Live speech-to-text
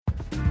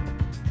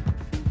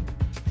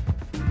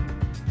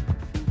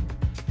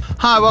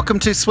Hi, welcome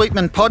to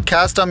Sweetman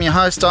Podcast. I'm your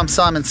host, I'm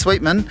Simon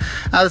Sweetman.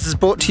 This is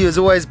brought to you as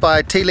always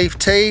by Tea Leaf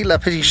Tea, La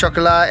Petit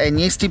Chocolat and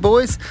Yeasty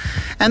Boys.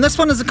 And this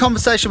one is a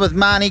conversation with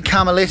Marnie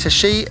Karmelita.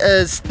 She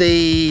is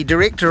the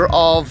director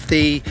of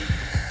the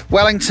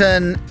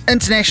Wellington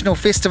International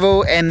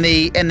Festival and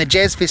the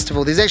Jazz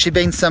Festival. There's actually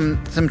been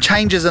some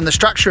changes in the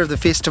structure of the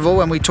festival,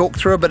 and we talked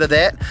through a bit of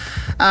that.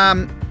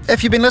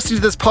 If you've been listening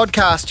to this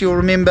podcast, you'll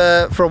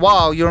remember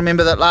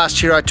that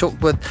last year I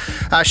talked with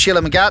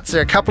Sheila McGartzer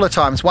a couple of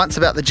times, once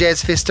about the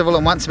Jazz Festival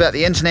and once about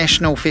the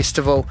International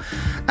Festival,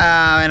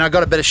 and I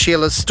got a bit of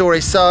Sheila's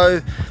story.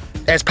 So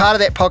as part of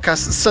that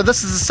podcast, so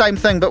this is the same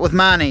thing but with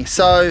Marnie.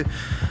 So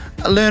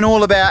I learn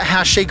all about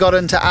how she got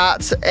into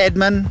arts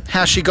admin,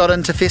 how she got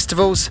into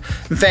festivals.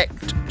 In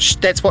fact,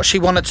 that's what she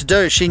wanted to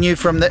do. She knew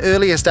from the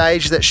earliest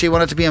age that she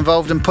wanted to be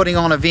involved in putting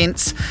on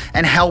events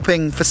and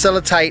helping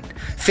facilitate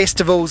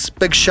festivals,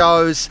 big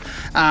shows,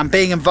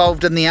 being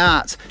involved in the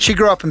arts. She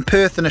grew up in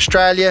Perth in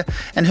Australia,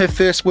 and her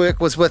first work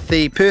was with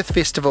the Perth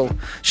Festival.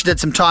 She did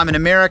some time in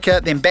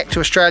America, then back to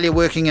Australia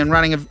working and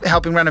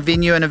helping run a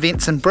venue and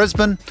events in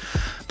Brisbane,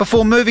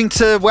 before moving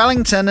to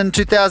Wellington in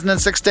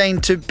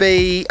 2016 to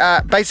be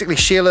basically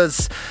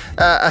Sheila's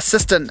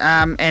assistant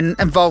and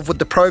involved with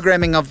the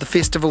programming of the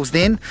festivals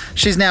then.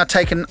 She's now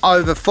taken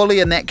over fully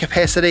in that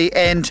capacity,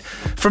 and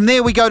from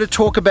there we go to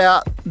talk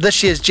about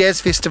this year's Jazz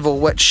Festival,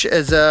 which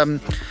is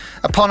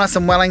upon us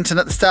in Wellington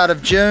at the start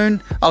of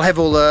June. I'll have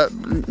all the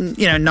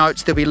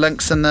notes. There'll be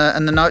links in the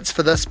notes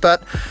for this,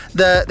 but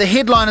the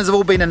headliners have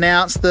all been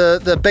announced.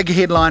 The big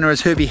headliner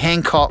is Herbie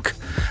Hancock.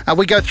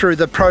 We go through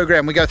the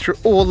program. We go through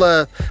all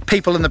the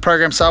people in the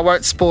program, so I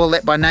won't spoil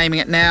that by naming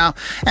it now.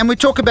 And we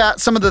talk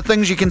about some of the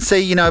things you can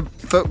see,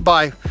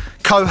 by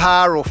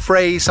Koha or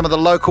Free, some of the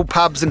local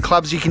pubs and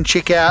clubs you can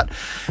check out.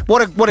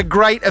 What a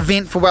great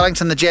event for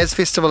Wellington the Jazz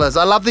Festival is.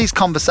 I love these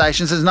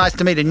conversations. It's nice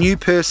to meet a new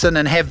person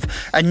and have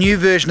a new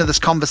version of this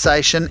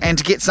conversation and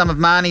to get some of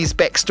Marnie's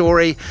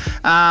backstory.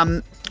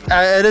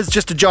 It is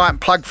just a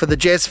giant plug for the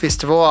Jazz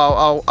Festival.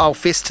 I'll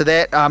fess to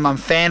that. I'm a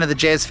fan of the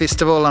Jazz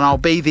Festival, and I'll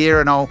be there,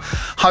 and I'll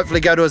hopefully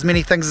go to as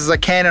many things as I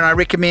can, and I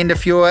recommend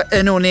if you're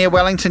in or near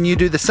Wellington you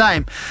do the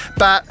same.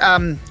 But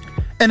in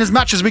as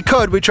much as we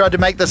could, we tried to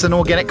make this an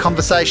organic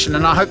conversation,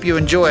 and I hope you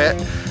enjoy it.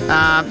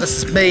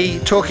 This is me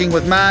talking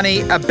with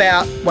Marnie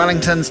about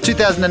Wellington's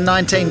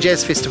 2019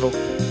 Jazz Festival.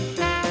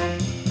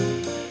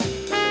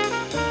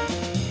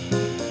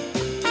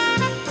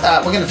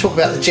 We're going to talk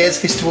about the Jazz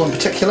Festival in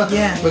particular.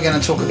 Yeah. We're going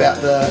to talk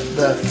about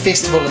the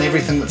festival and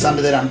everything that's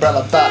under that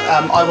umbrella. But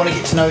I want to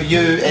get to know you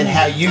and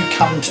how you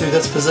come to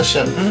this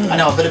position. I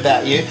know a bit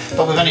about you,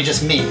 but we've only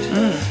just met.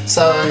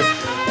 So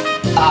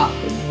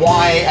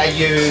why are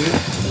you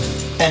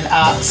in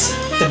arts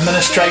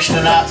administration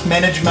and arts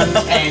management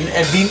and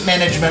event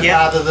management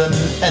rather than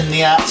in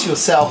the arts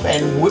yourself?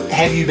 And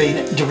have you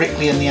been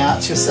directly in the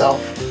arts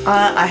yourself?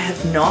 I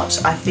have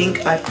not. I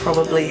think I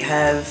probably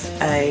have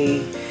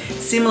a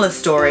similar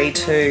story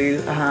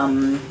to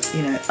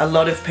a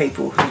lot of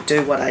people who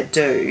do what I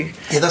do.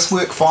 Yeah, this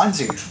work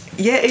finds you.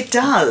 Yeah, it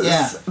does.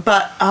 Yeah.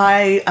 But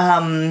I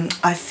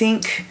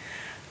think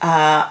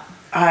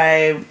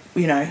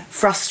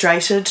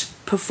frustrated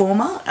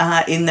performer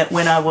in that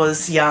when I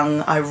was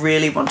young I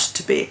really wanted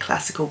to be a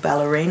classical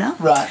ballerina.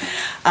 Right.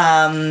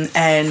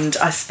 And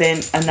I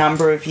spent a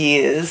number of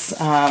years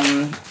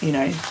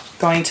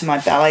going to my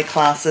ballet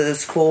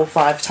classes 4 or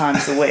 5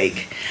 times a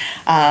week,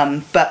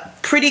 but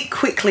pretty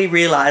quickly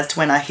realised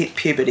when I hit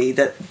puberty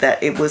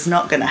that it was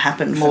not going to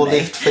happen for More me.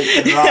 left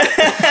feet than right.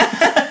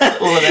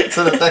 All of that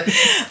sort of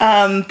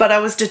thing. But I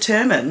was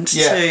determined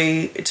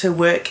to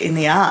work in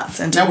the arts.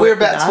 And now,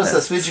 whereabouts was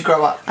this? Where'd you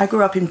grow up? I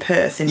grew up in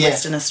Perth in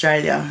Western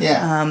Australia.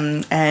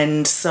 Yeah.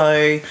 And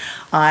so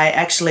I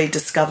actually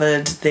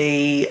discovered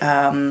the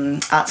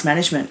arts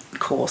management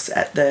course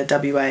at the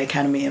WA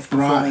Academy of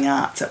Performing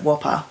Arts at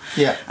WAPA.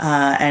 Yeah.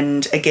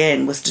 And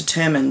again was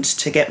determined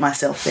to get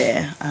myself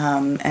there.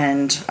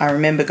 And I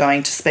remember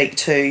going to speak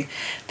to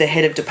the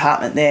head of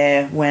department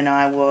there when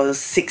I was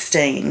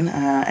 16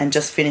 and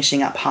just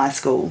finishing up high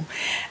school.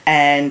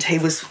 And he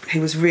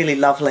was really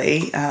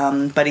lovely,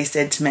 but he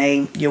said to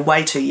me, "You're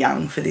way too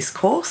young for this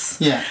course.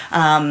 Yeah.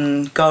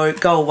 Go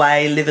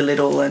away, live a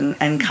little,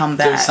 and come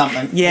back. Do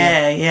something."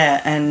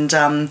 Yeah. And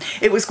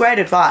it was great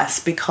advice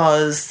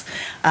because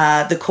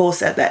the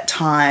course at that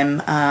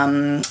time,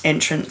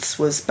 entrance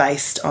was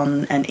based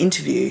on an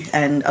interview,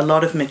 and a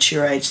lot of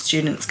mature age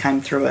students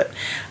came through it,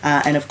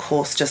 and of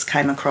course just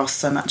came across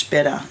so much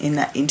better in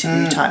that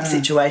interview type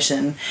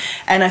situation,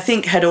 and I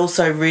think had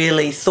also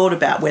really thought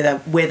about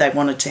where they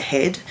wanted to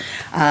head,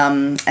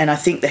 and I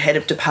think the head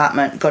of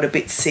department got a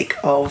bit sick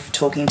of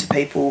talking to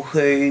people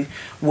who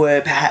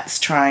were perhaps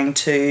trying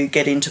to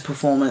get into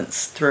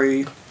performance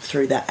through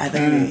that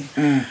avenue.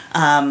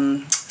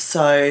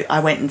 So I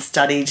went and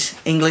studied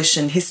English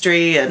and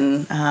history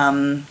and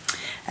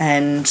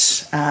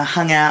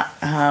hung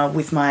out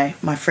with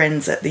my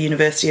friends at the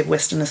University of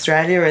Western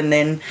Australia, and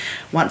then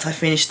once I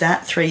finished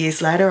that, 3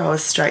 years later I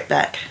was straight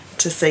back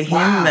to see him.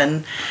 Wow.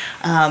 And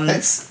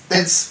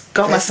that's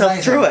got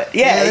myself through it.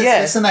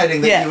 That's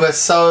fascinating that you were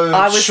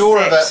so sure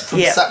of it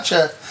from such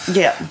a...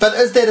 Yeah. But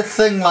is that a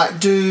thing, like,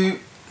 do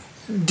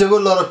a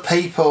lot of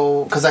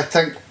people, because I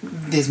think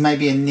there's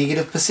maybe a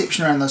negative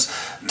perception around this,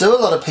 do a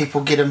lot of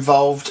people get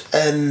involved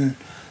in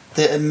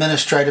the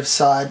administrative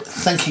side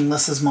thinking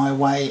this is my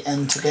way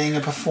into being a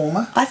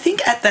performer? I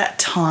think at that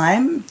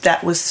time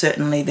that was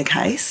certainly the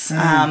case.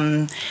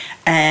 And,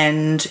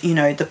 you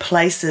know, the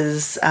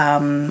places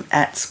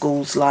at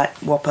schools like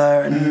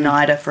Whopper and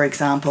NIDA, for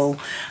example,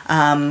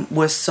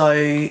 were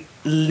so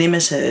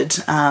limited.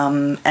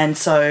 And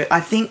so I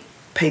think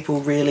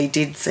people really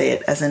did see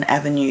it as an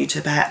avenue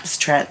to perhaps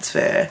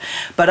transfer.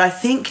 But I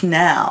think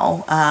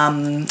now,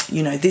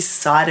 you know, this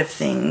side of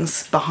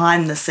things,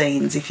 behind the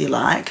scenes, if you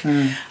like,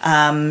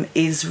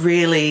 is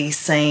really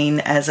seen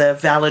as a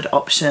valid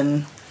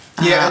option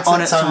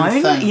on its own.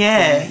 Thing.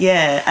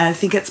 Yeah. And I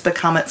think it's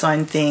become its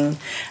own thing.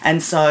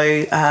 And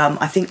so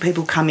I think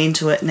people come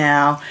into it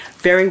now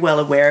very well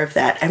aware of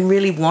that and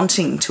really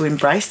wanting to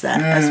embrace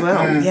that as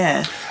well.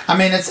 Yeah. I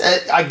mean,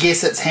 I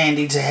guess it's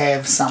handy to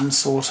have some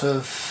sort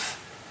of...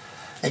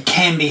 It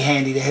can be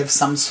handy to have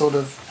some sort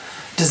of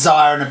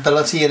desire and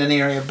ability in an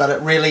area, but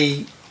it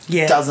really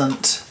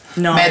doesn't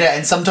matter.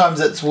 And sometimes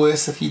it's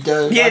worse if you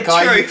do. Yeah,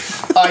 like true.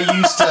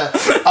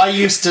 I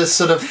used to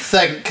sort of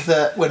think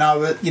that when I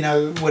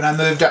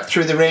moved up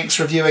through the ranks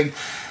reviewing,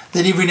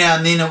 that every now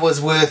and then it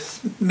was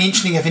worth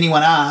mentioning if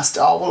anyone asked,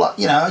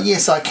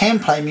 yes, I can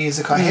play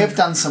music, I have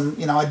done some,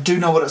 I do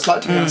know what it's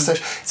like to be on a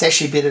stage. It's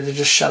actually better to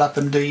just shut up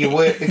and do your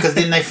work, because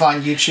then they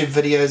find YouTube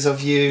videos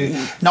of you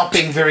not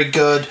being very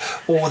good,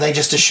 or they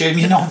just assume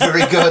you're not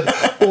very good,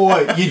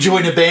 or you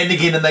join a band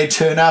again and they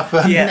turn up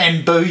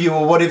and boo you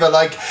or whatever.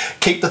 Like,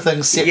 keep the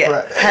things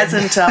separate. Yeah.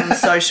 Hasn't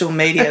social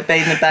media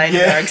been the bane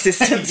of our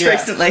existence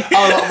recently?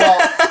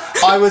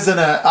 I was in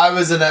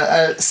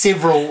a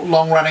several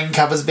long-running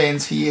covers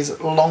bands for years,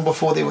 long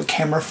before there were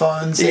camera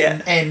phones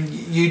and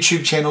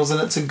YouTube channels, and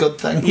it's a good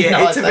thing.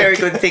 Yeah, it's a very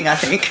good thing, I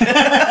think.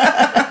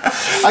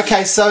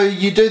 Okay, so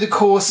you do the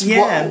course,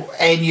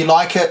 and you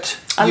like it.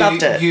 I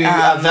loved it. You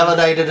are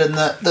validated in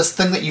this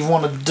thing that you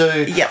wanted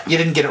to do. Yep. You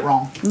didn't get it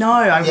wrong. No,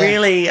 I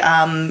really,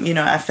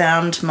 I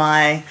found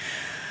my...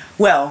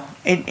 Well,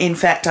 in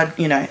fact,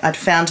 I'd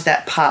found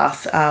that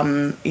path,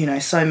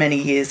 so many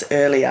years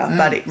earlier,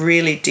 but it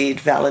really did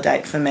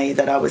validate for me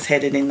that I was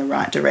headed in the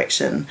right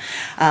direction.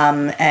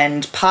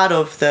 And part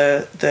of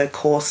the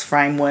course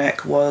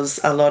framework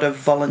was a lot of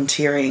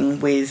volunteering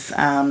with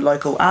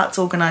local arts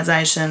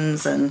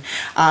organisations and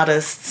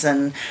artists.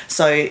 And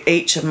so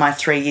each of my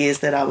 3 years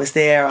that I was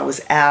there, I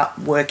was out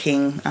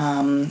working,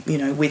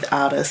 with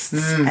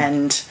artists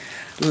and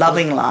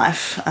loving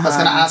life. I was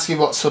going to ask you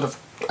what sort of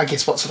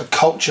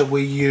culture were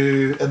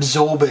you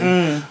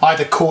absorbing,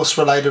 either course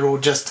related or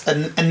just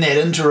in that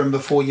interim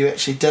before you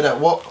actually did it?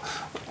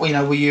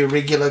 Were you a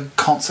regular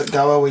concert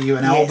goer? Were you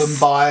an album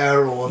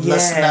buyer or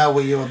listener?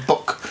 Were you a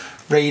book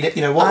reader?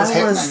 What was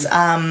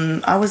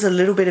happening? I was a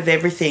little bit of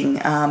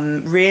everything.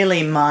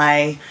 Really,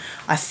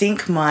 I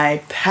think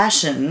my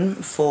passion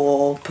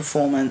for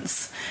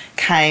performance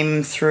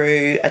came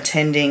through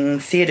attending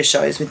theatre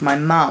shows with my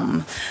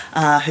mum,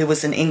 who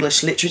was an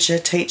English literature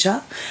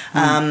teacher.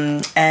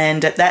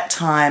 And at that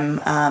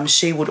time,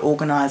 she would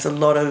organise a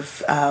lot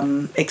of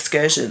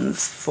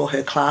excursions for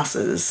her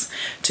classes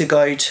to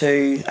go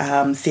to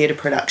theatre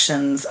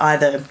productions,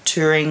 either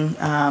touring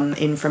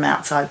in from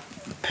outside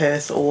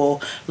Perth or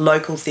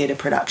local theatre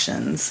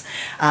productions,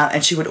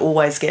 and she would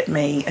always get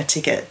me a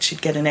ticket.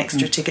 She'd get an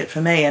extra ticket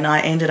for me, and I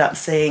ended up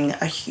seeing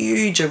a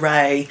huge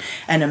array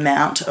and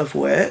amount of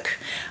work,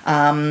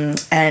 and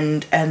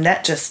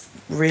that just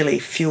really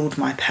fueled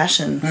my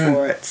passion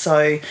for it.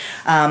 So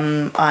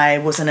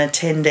I was an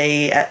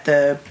attendee at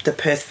the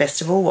Perth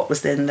Festival, what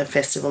was then the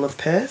Festival of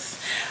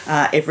Perth.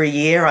 Every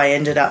year I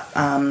ended up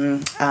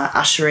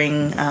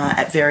ushering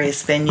at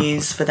various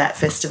venues for that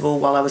festival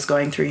while I was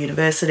going through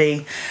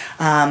university.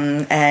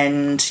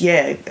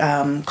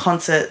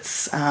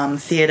 Concerts,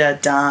 theatre,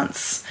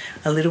 dance,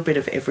 a little bit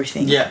of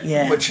everything.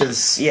 Yeah. Which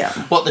is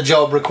what the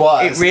job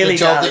requires. It really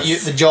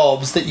does. The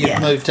jobs that you've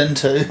moved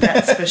into.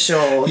 That's for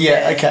sure.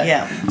 Okay.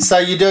 Yeah.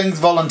 So you're doing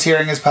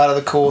volunteering as part of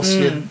the course.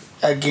 You're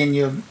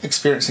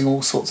experiencing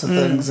all sorts of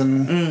things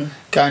and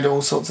going to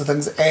all sorts of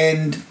things.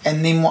 And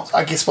then what's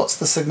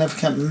the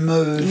significant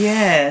move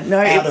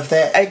out of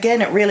that?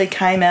 Again, it really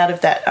came out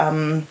of that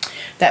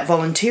that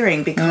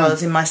volunteering,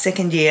 because in my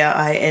second year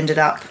I ended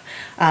up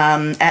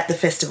at the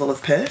Festival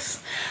of Perth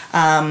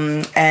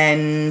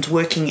and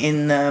working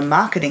in the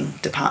marketing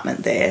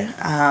department there.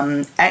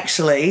 I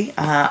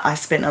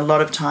spent a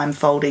lot of time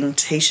folding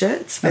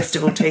T-shirts,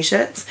 festival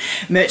T-shirts.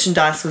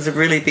 Merchandise was a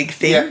really big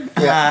thing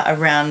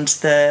around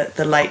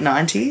the late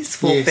 90s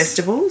for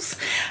festivals.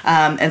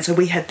 And so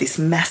we had this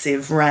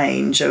massive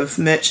range of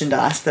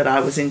merchandise that I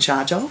was in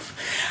charge of.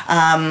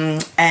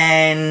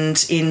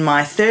 And in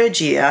my third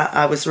year,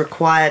 I was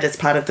required as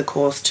part of the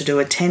course to do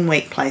a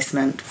 10-week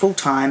placement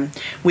full-time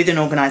with an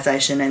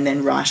organisation and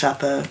then write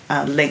up a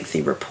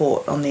lengthy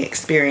report on the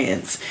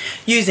experience,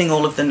 using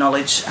all of the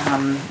knowledge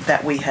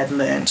that we had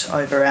learnt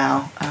over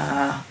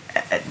our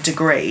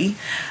degree.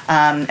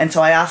 And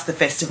so I asked the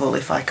festival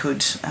if I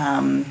could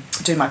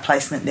do my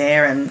placement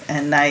there,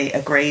 and they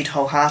agreed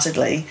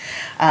wholeheartedly.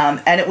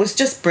 And it was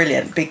just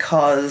brilliant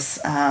because,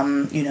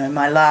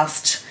 my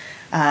last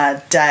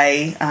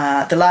day,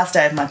 the last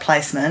day of my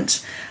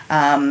placement,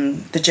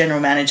 the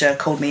general manager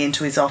called me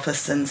into his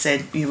office and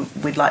said,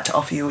 we'd like to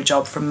offer you a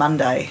job from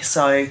Monday.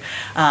 So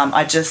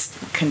I just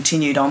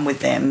continued on with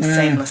them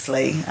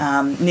seamlessly.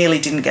 Nearly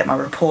didn't get my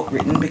report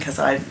written because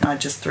I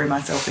just threw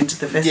myself into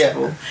the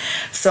festival. Yeah.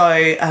 So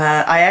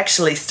I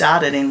actually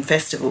started in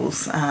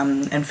festivals,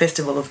 and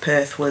Festival of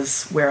Perth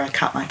was where I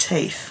cut my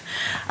teeth.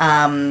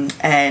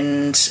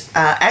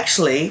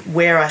 Actually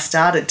where I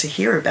started to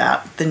hear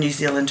about the New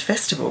Zealand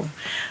Festival,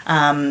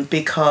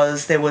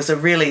 because there was a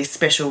really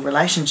special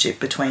relationship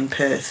between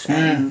Perth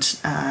and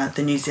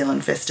the New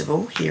Zealand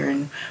Festival here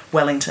in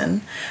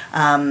Wellington.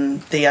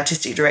 The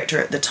artistic director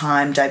at the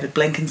time, David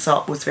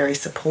Blenkinsop, was very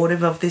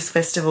supportive of this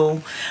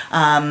festival,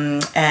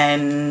 there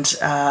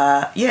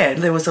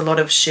was a lot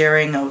of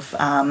sharing of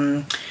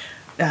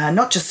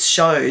not just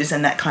shows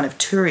and that kind of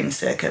touring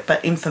circuit,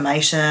 but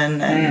information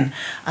and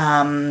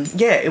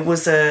it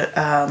was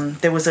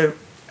there was a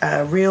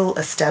real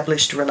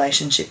established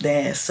relationship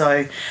there.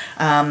 So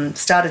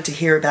started to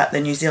hear about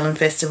the New Zealand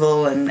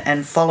Festival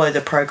and follow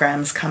the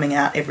programs coming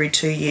out every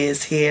 2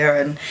 years here.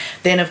 And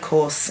then, of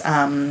course,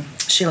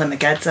 Sheila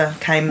Magadza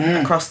came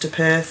across to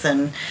Perth,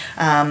 and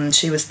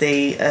she was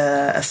the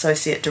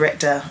associate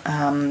director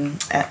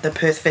at the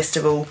Perth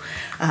Festival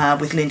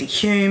with Lindy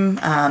Hume.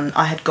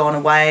 I had gone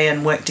away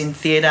and worked in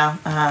theatre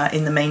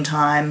in the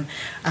meantime,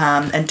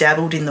 and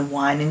dabbled in the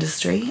wine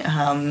industry.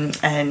 All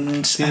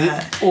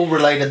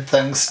related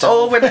things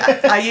still.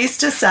 I used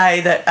to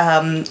say that,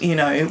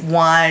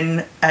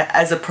 wine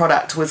as a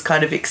product was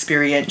kind of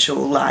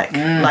experiential,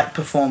 like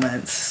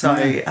performance. So,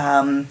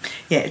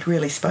 it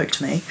really spoke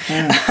to me.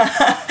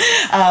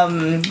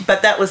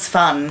 But that was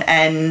fun,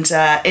 and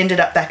ended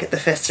up back at the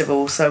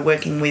festival, so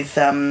working with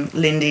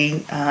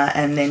Lindy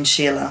and then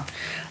Sheila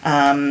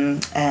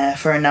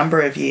for a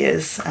number of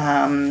years,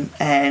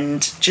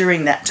 and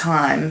during that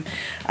time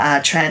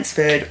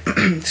transferred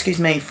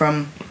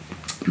from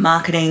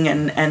marketing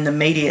and the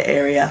media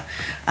area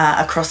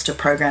across to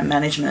program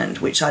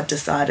management, which I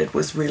decided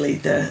was really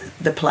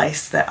the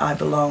place that I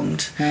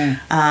belonged.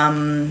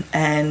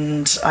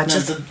 And I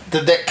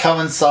did that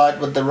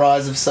coincide with the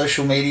rise of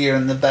social media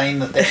and the bane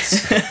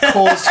that's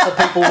caused for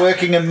people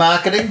working in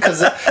marketing?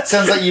 Because it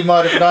sounds like you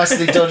might have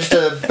nicely dodged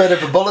a bit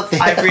of a bullet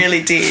there. I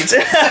really did.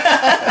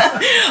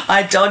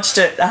 I dodged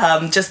it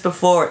just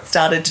before it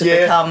started to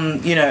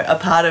become, a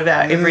part of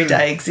our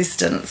everyday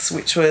existence,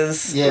 which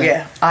was,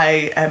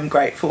 I am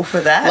grateful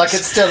for that. Like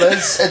it still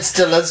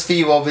is for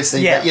you,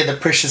 obviously, but the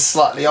pressure's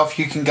slightly off.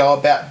 You can go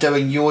about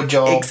doing your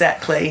job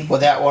exactly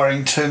without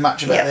worrying too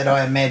much about that,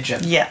 I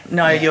imagine.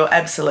 You're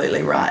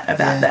absolutely right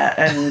about that.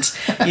 And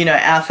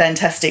our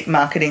fantastic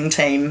marketing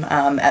team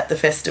at the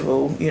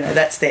festival,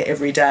 that's their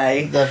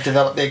everyday. They've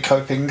developed their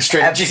coping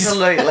strategies.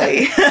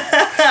 Absolutely.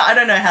 I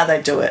don't know how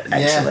they do it,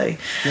 actually.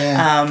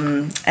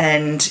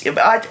 And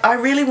I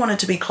really wanted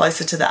to be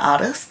closer to the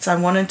artists. I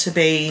wanted to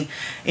be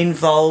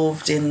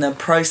involved in the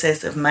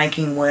process of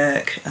making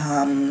work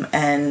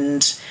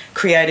and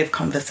creative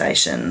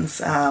conversations.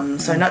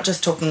 So not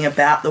just talking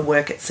about the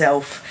work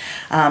itself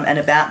and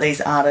about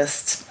these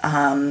artists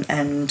and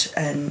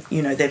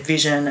their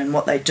vision and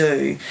what they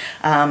do,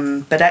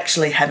 but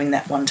actually having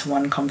that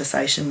one-to-one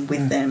conversation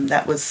with them.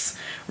 That was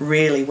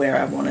really where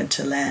I wanted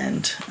to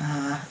land.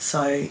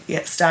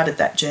 Started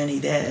that journey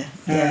there.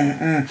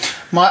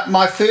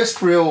 My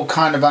first real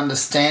kind of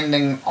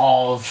understanding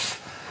of,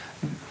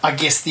 I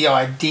guess, the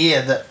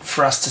idea that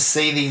for us to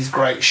see these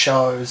great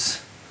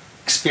shows,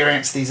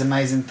 experience these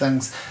amazing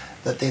things,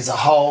 that there's a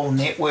whole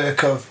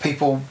network of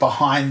people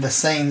behind the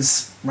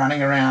scenes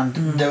running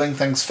around doing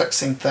things,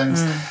 fixing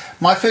things.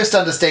 My first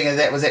understanding of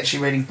that was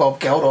actually reading Bob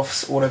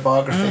Geldof's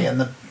autobiography and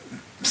the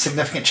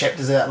significant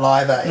chapters about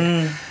Live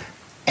Aid.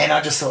 And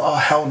I just thought, oh,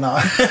 hell no.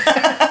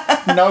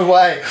 No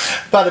way.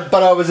 But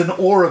I was in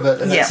awe of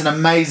it, and it's an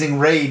amazing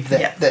read.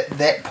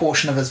 That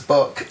portion of his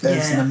book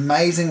is an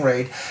amazing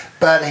read.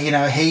 But,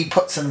 he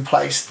puts in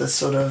place this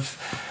sort of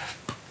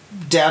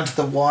down to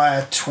the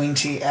wire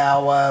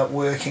 20-hour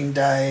working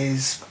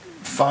days,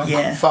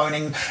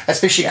 phoning,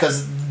 especially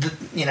because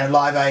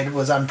Live Aid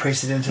was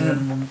unprecedented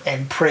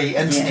and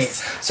pre-internet,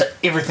 so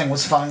everything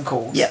was phone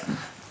calls.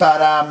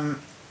 But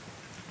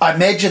I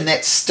imagine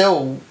that's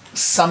still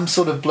some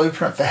sort of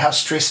blueprint for how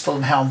stressful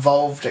and how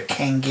involved it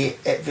can get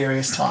at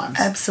various times.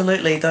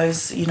 Absolutely.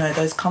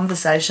 Those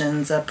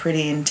conversations are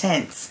pretty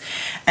intense,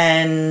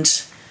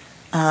 and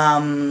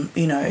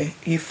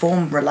you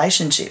form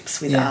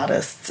relationships with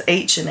artists,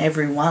 each and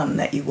every one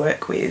that you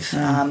work with,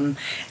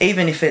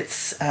 even if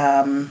it's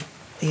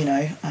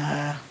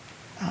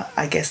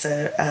I guess,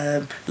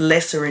 a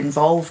lesser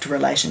involved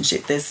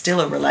relationship. There's still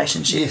a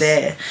relationship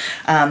there,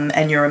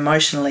 and you're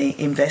emotionally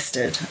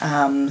invested.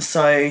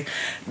 So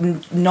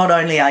not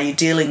only are you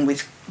dealing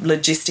with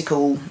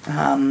logistical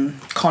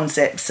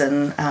concepts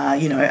and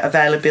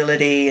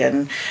availability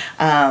and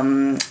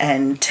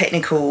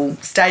technical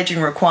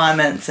staging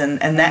requirements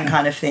and that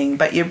kind of thing,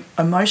 but you're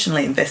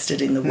emotionally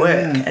invested in the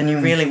work and you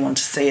really want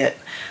to see it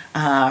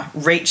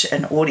reach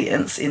an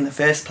audience in the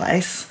first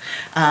place,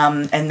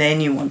 and then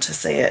you want to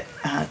see it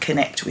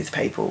connect with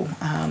people.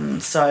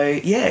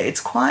 It's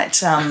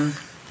quite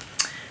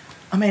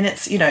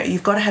it's,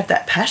 you've got to have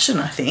that passion,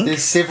 I think.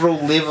 There's several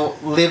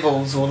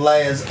levels or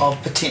layers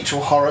of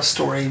potential horror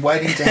story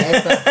waiting to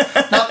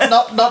happen.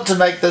 not to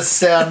make this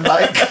sound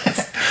like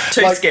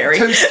too scary,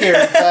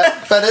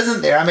 but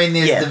isn't there? I mean,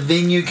 there's the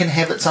venue can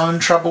have its own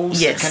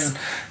troubles. Yes. It can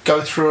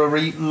go through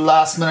a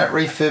last-minute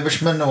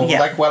refurbishment, or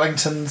like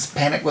Wellington's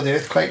panic with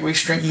earthquake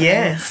re-strengthening.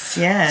 Yes,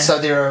 yeah. So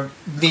there are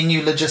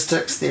venue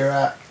logistics, there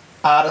are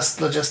artist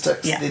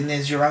logistics, then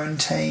there's your own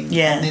team,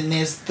 and then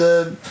there's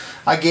the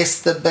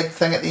big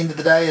thing at the end of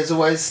the day is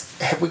always,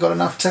 have we got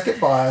enough ticket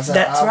buyers?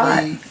 That's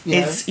right.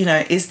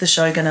 Is the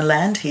show going to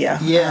land here?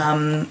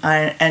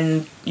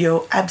 And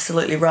you're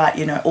absolutely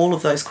right. All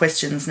of those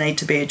questions need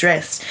to be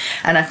addressed,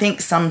 and I think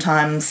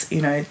sometimes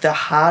the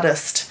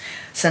hardest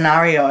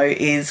scenario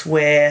is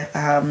where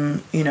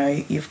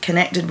you've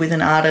connected with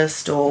an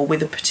artist or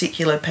with a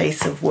particular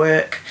piece of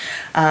work,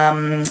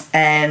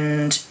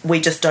 and we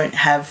just don't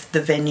have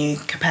the venue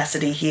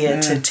capacity here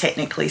to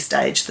technically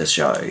stage the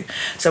show,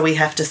 so we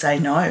have to say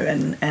no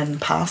and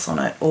pass on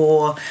it,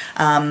 or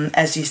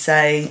as you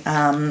say,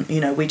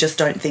 we just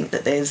don't think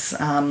that there's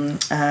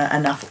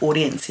enough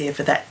audience here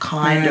for that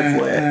kind of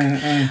work,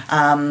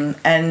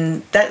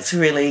 and that's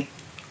really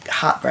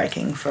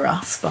heartbreaking for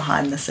us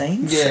behind the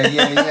scenes.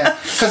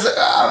 Because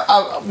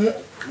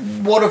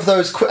what of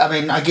those,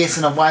 I guess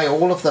in a way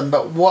all of them,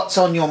 but what's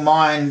on your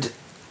mind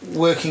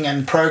working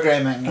in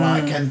programming,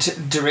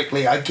 and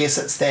directly, I guess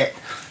it's that,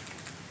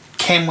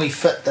 can we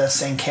fit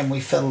this and can we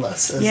fill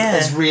this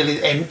is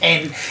really,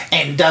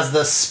 and does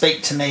this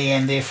speak to me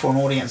and therefore an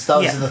audience?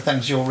 Those are the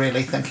things you're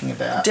really thinking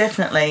about.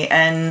 Definitely.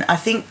 And I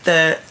think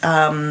the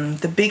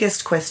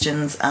biggest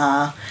questions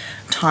are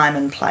time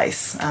and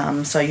place.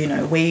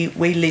 We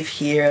live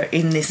here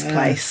in this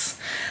place,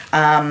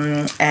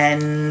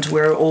 and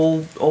we're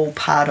all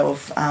part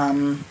of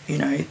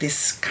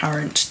this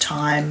current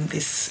time,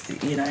 this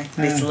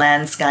this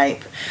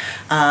landscape,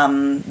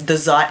 the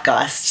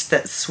zeitgeist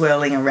that's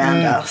swirling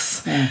around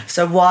us.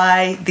 So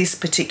why this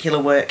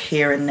particular work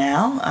here and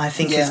now, I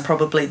think, is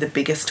probably the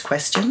biggest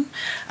question,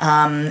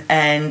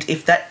 and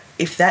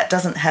if that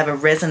doesn't have a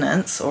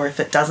resonance, or if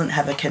it doesn't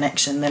have a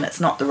connection, then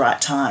it's not the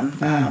right time,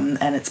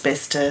 and it's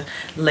best to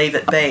leave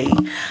it be.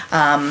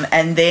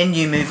 And then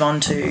you move on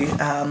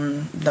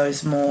to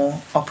those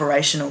more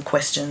operational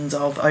questions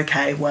of,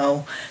 okay,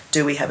 well,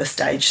 do we have a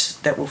stage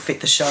that will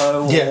fit the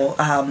show, or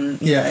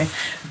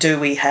do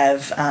we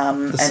have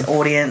an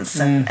audience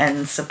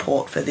and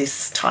support for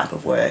this type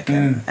of work,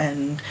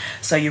 and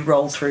so you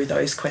roll through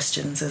those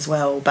questions as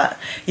well. But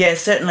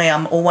certainly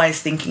I'm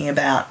always thinking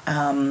about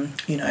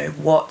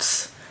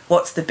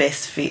what's the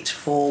best fit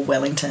for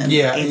Wellington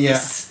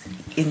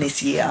in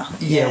this year.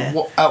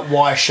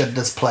 Why should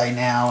this play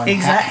now, and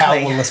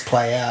exactly. how will this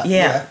play out?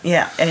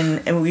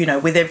 And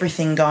with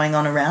everything going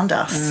on around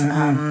us,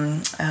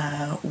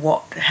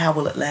 how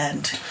will it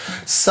land?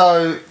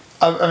 So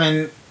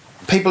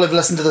people have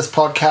listened to this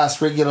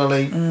podcast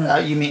regularly.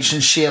 You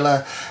mentioned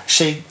Sheila.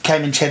 She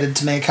came and chatted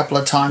to me a couple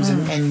of times,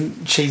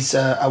 and she's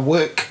a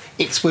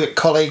ex-work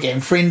colleague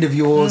and friend of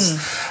yours.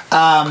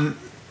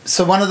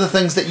 So one of the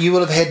things that you will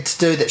have had to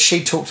do that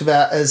she talked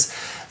about is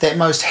that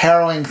most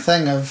harrowing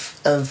thing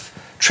of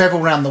travel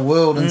around the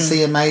world and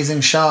see amazing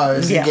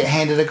shows and get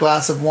handed a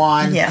glass of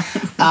wine.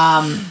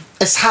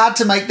 It's hard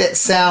to make that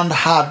sound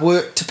hard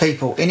work to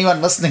people.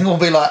 Anyone listening will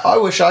be like, I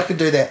wish I could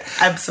do that.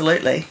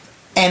 Absolutely.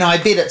 And I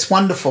bet it's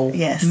wonderful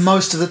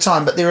most of the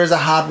time, but there is a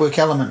hard work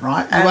element,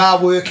 right? You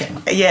are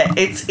working. Yeah,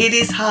 it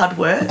is hard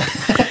work.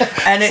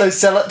 And so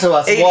sell it to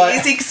us. It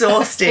is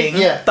exhausting,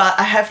 but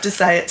I have to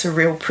say it's a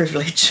real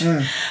privilege.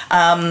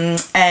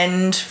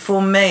 And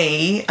for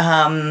me,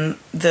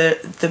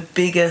 the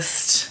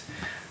biggest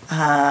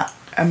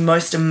and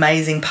most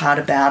amazing part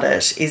about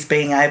it is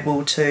being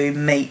able to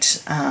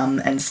meet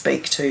and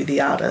speak to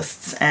the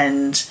artists,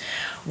 and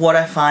what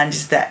I find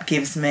is that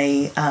gives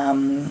me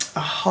a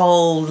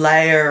whole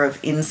layer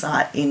of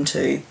insight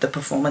into the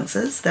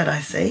performances that I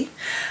see,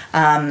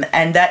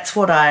 and that's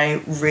what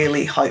I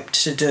really hoped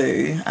to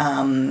do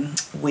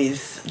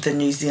with the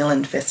New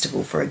Zealand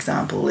Festival, for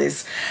example,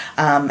 is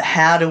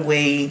how do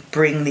we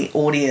bring the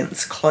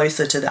audience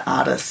closer to the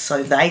artists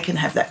so they can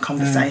have that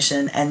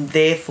conversation and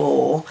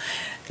therefore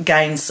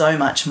gain so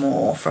much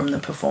more from the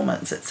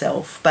performance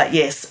itself. But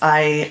yes,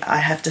 I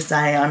have to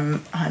say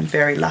I'm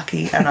very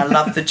lucky, and I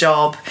love the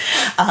job,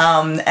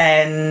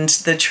 and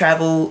the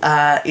travel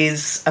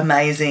is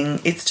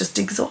amazing. It's just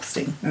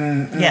exhausting.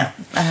 Yeah.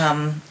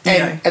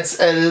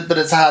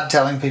 It's hard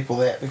telling people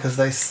that, because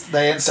I've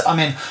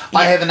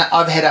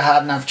had a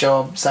hard enough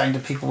job saying to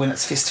people when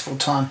it's festival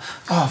time,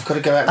 I've got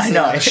to go out and see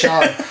another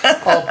show.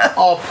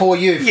 I'll pour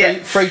you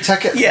free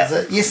tickets. Yeah. Is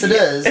it? Yes, it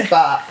is,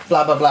 but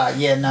blah blah blah.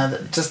 Yeah, no,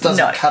 that just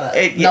doesn't cut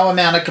it. No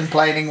amount of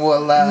complaining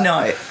will.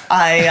 No,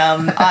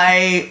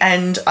 I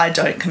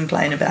don't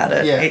complain about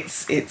it. Yeah.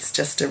 It's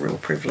just a real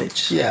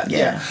privilege.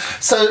 Yeah.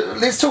 So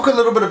let's talk a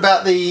little bit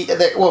about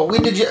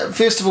when did you,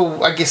 first of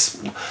all, I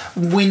guess,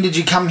 when did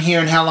you come here,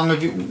 and how long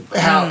have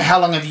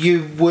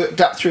you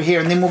worked up through here,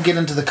 and then we'll get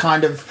into the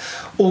kind of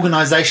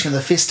organisation of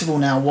the festival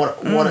now, what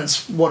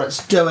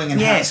it's doing and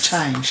how it's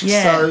changed.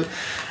 So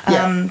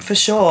for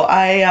sure,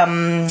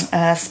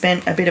 I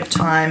spent a bit of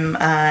time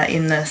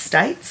in the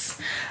States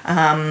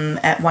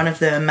at one of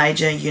the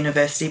major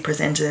university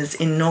presenters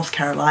in North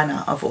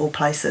Carolina, of all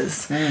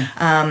places,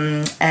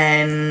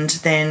 and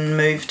then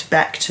moved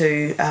back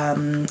to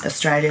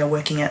Australia,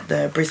 working at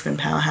the Brisbane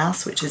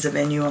Powerhouse, which is a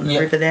venue on the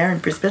river there in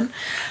Brisbane,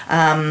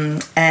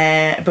 and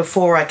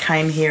before I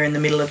came here in the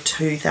middle of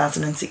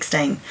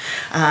 2016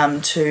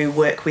 to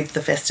work with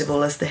the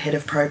festival as the head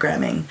of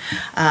programming,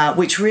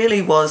 which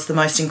really was the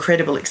most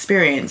incredible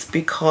experience,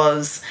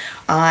 because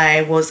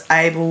I was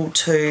able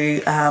to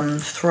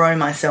throw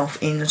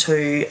myself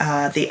into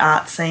the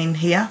art scene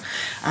here,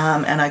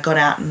 and I got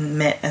out and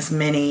met as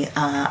many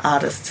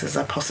artists as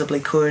I possibly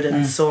could,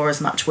 and saw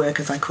as much work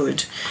as I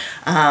could,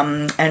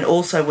 and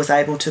also was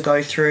able to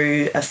go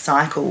through a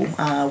cycle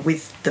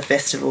with the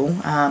festival,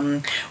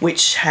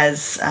 which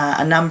has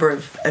a number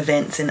of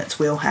events in its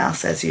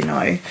wheelhouse, as you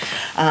know,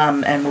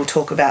 and we'll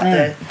talk about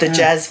the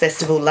Jazz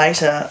Festival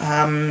later,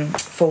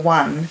 for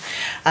one.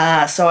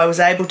 So I was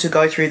able to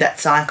go through that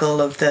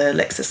cycle of the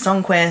Lexus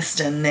Songquest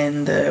and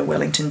then the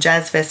Wellington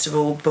Jazz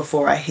Festival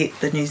before I hit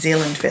the New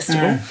Zealand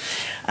Festival.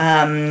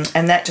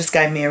 And that just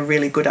gave me a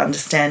really good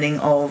understanding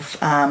of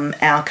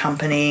our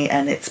company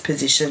and its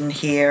position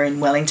here in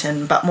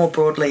Wellington, but more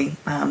broadly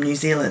New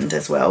Zealand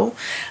as well,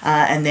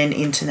 and then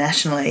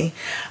internationally.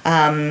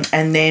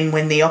 And then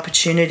when the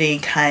opportunity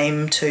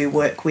came to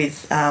work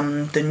with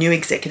the new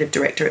executive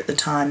director at the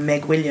time,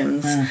 Meg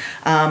Williams,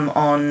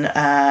 on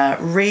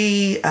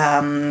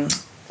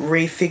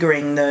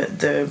refiguring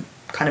the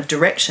kind of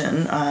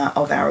direction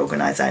of our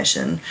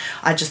organisation,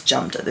 I just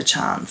jumped at the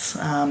chance,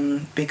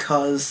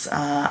 because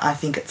I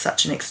think it's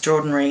such an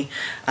extraordinary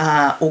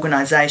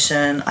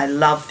organisation. I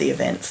love the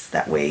events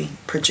that we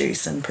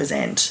produce and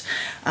present,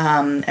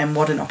 and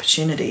what an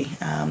opportunity.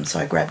 So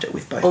I grabbed it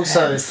with both hands.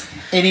 Also,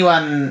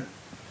 anyone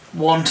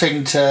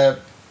wanting to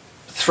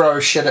throw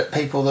shit at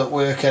people that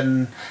work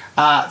in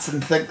arts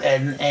and think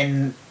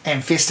and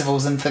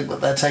festivals and think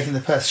that they're taking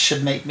the piss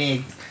should meet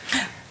Meg.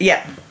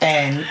 Yeah.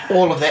 And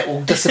all of that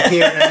will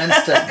disappear in an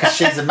instant, because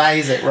she's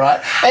amazing, right?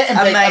 In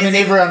fact, I mean,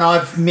 everyone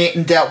I've met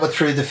and dealt with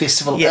through the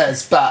festival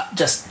is, but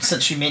just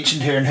since you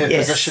mentioned her in her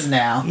position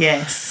now.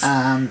 Yes.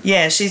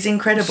 She's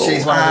incredible.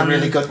 She's one of the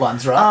really good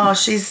ones, right? Oh,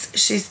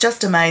 she's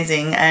just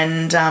amazing,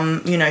 and,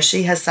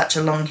 she has such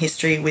a long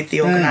history with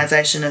the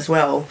organisation as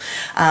well,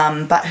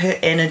 but her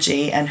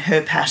energy and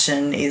her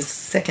passion is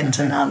second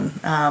to none.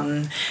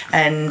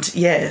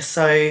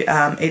 So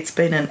it's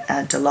been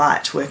a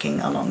delight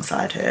working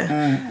alongside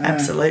her.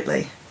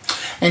 Absolutely.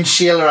 And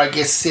Sheila, I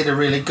guess, set a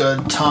really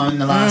good tone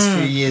the last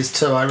few years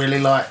too. I really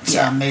liked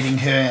meeting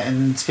her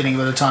and spending a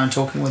bit of time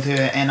talking with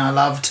her, and I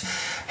loved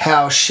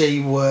how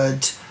she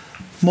would,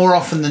 more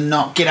often than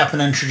not, get up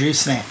and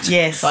introduce an act.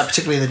 Yes. Like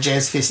particularly the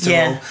Jazz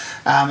Festival.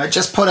 It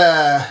just put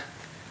a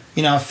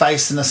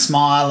face and a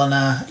smile and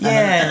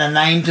a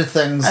name to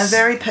things. A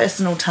very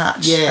personal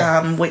touch,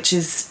 which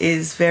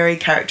is very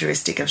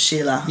characteristic of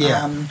Sheila.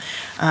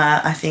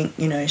 I think,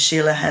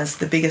 Sheila has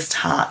the biggest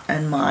heart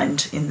and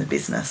mind in the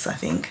business, I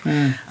think.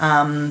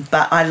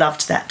 But I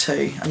loved that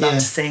too. I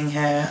loved seeing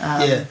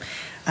her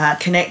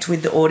connect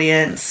with the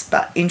audience,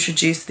 but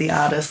introduce the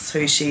artists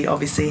who she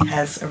obviously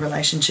has a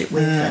relationship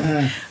with.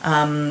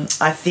 And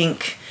I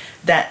think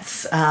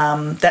that's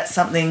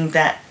something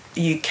that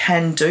you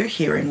can do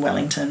here in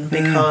Wellington,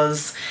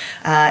 because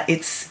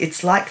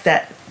it's like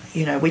that.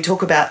 We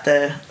talk about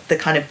the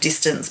kind of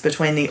distance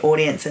between the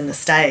audience and the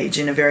stage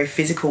in a very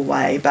physical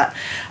way, but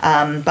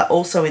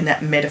also in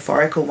that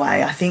metaphorical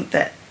way. I think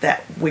that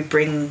we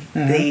bring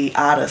the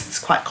artists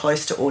quite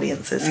close to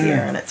audiences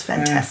here, and it's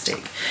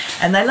fantastic,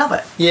 and they love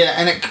it.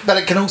 Yeah, but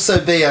it can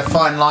also be a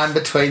fine line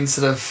between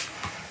sort of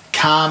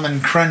calm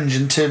and cringe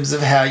in terms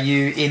of how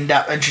you end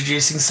up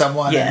introducing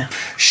someone and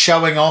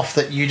showing off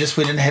that you just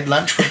went and had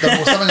lunch with them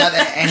or something like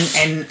that,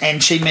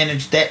 and she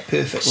managed that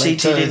perfectly. She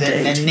did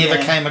indeed, and never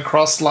came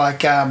across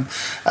like a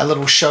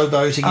little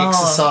showboating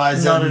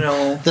exercise. Not at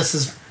all. This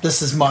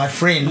is my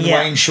friend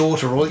Wayne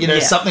Shorter, or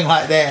something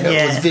like that.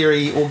 It was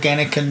very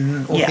organic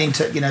and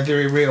authentic,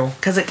 very real,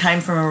 because it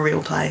came from a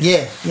real place.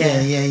 Yeah.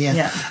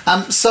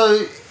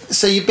 So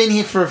so you've been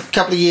here for a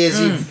couple of years.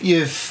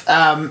 You've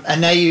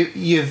and now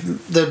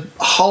you've the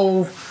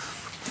whole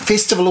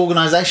festival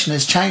organisation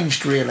has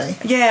changed, really.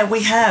 Yeah,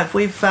 we have.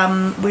 We've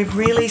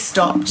really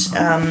stopped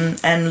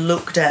and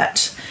looked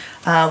at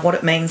what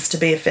it means to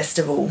be a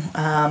festival.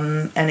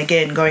 And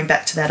again, going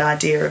back to that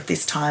idea of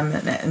this time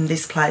and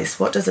this place,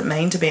 what does it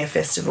mean to be a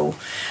festival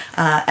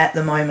at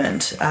the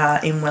moment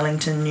in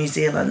Wellington, New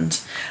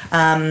Zealand?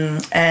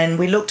 And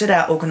we looked at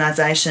our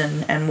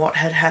organisation and what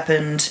had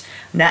happened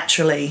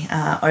naturally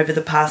over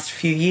the past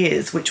few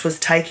years, which was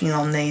taking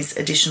on these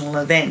additional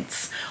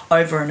events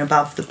over and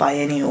above the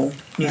biennial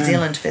New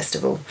Zealand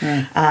Festival.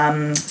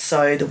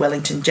 So the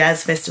Wellington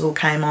Jazz Festival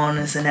came on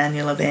as an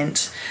annual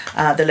event.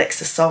 The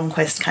Lexus Song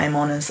Quest came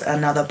on as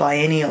another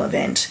biennial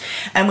event.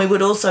 And we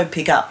would also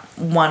pick up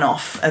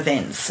one-off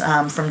events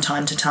from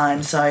time to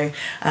time. So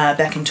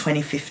back in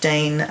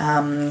 2015,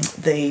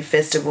 the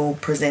festival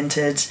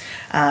presented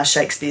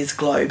Shakespeare's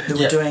Globe, who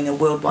were doing a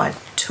worldwide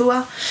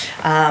tour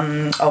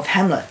of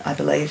Hamlet, I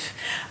believe,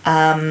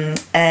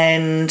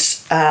 and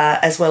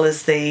as well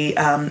as the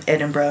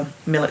Edinburgh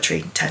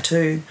Military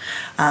Tattoo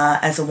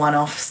as a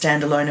one-off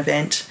standalone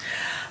event.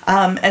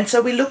 And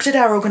so we looked at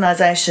our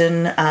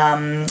organisation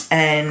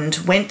and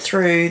went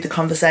through the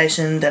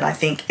conversation that I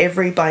think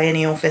every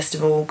biennial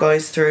festival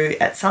goes through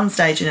at some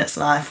stage in its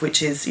life,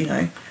 which is,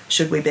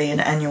 should we be an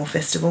annual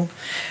festival?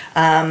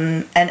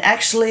 And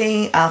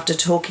actually, after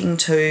talking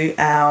to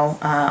our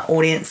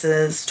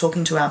audiences,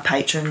 talking to our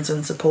patrons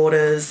and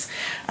supporters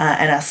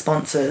and our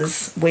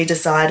sponsors, we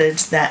decided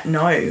that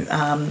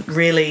no,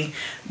 really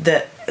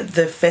that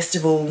the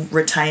festival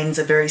retains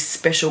a very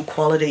special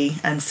quality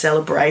and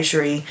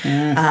celebratory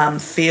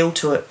feel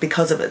to it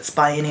because of its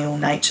biennial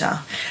nature.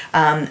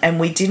 And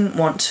we didn't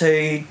want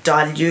to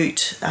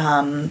dilute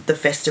the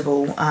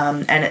festival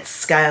and its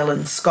scale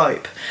and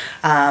scope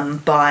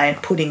by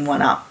putting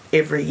one up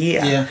every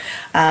year.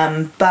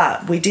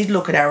 But we did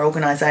look at our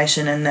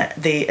organisation and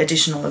the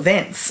additional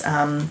events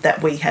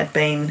that we had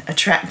been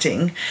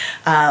attracting,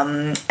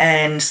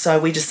 and so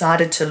we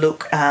decided to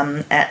look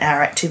at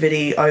our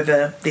activity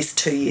over this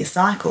 2-year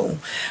cycle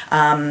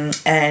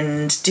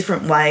and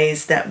different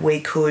ways that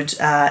we could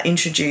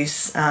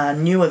introduce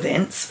new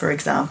events, for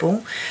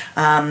example,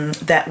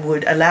 that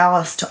would allow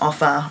us to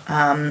offer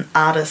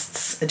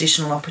artists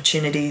additional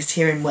opportunities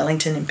here in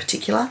Wellington in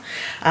particular,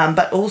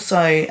 but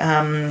also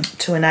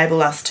to enable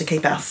us to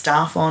keep our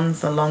staff on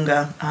for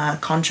longer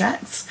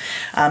contracts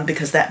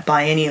because that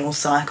biennial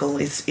cycle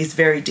is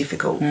very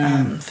difficult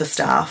for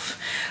staff.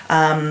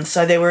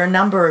 So there were a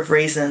number of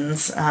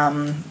reasons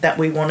that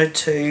we wanted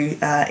to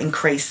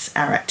increase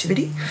our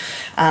activity.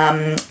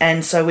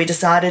 And so we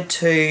decided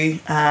to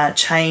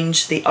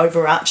change the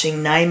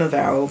overarching name of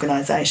our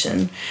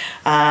organisation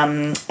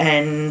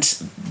and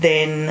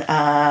then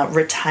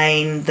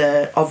retain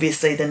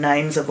obviously the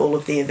names of all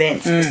of the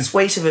events, the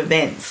suite of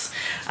events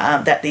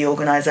that the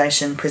organisation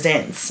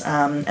presents.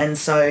 And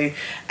so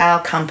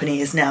our company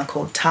is now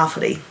called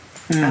Tawhiri.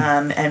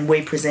 And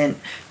we present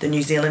the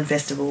New Zealand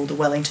Festival, the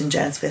Wellington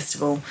Jazz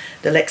Festival,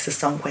 the Lexus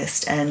Song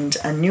Quest, and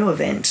a new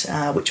event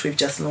which we've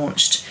just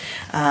launched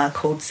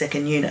called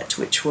Second Unit,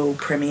 which will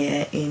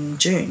premiere in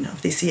June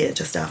of this year,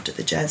 just after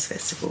the Jazz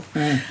Festival.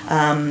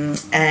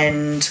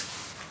 And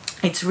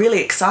it's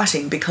really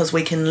exciting because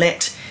we can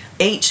let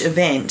each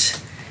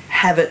event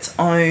have its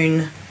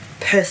own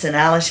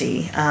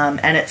personality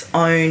and its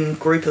own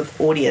group of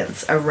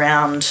audience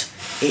around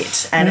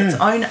it and its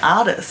own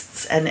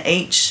artists, and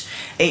each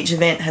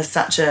event has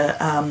such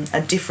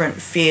a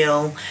different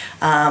feel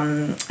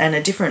and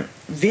a different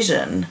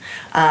vision,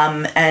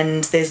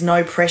 and there's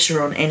no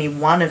pressure on any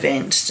one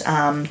event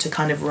to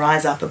kind of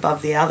rise up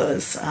above the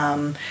others.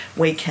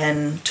 We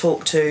can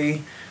talk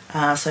to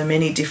so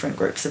many different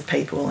groups of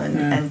people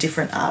and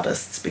different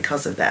artists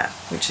because of that,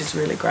 which is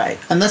really great.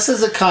 And this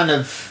is a kind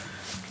of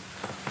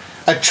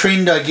a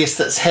trend, I guess,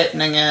 that's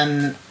happening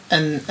in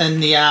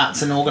the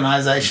arts and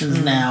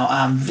organisations now,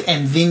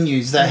 and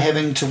venues. They're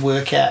having to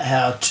work out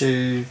how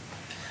to,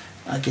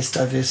 I guess,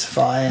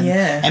 diversify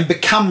and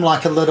become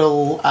like a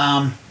little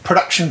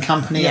production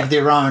company of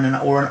their own,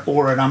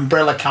 or an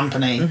umbrella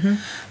company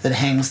that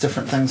hangs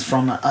different things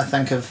from it. I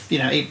think of,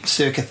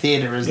 Circa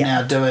Theatre is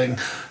now doing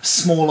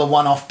smaller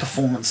one-off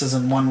performances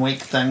and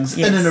one-week things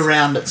in and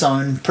around its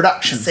own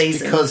productions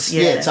seasons, because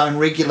its own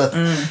regular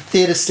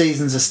theatre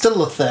seasons are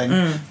still a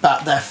thing,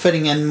 but they're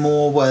fitting in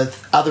more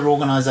with other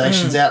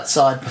organisations,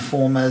 outside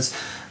performers.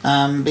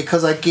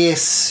 Because I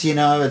guess,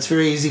 it's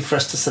very easy for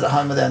us to sit at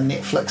home with our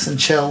Netflix and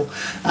chill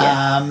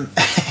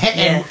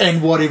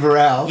and whatever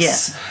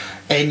else.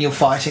 And you're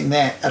fighting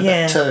that a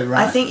bit too,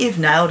 right? I think you've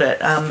nailed it.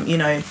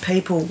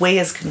 People, we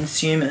as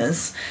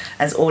consumers,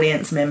 as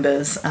audience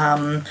members,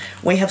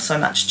 we have so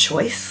much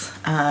choice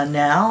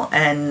now,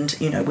 and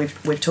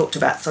we've talked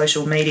about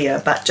social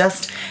media, but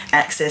just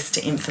access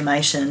to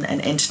information and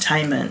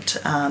entertainment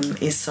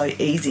is so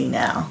easy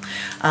now.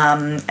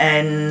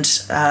 And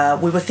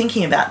we were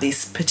thinking about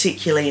this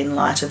particularly in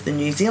light of the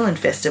New Zealand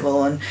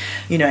Festival, and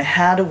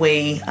how do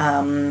we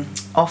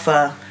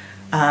offer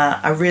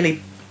a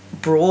really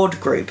broad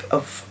group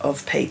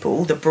of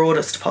people, the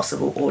broadest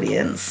possible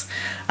audience,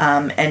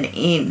 and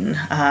in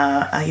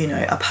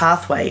a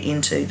pathway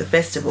into the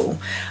festival.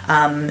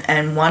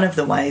 And one of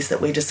the ways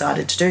that we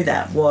decided to do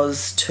that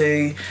was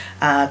to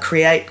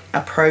create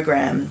a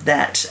program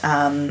that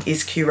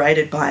is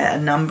curated by a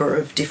number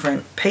of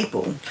different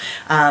people,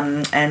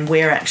 and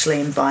we're actually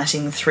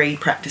inviting 3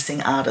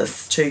 practicing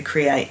artists to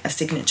create a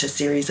signature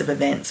series of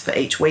events for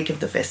each week of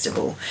the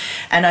festival.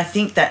 And I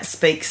think that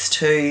speaks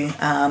to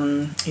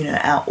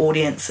our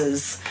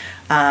audience's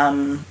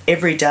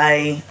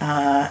everyday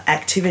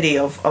activity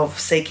of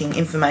seeking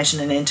information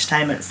and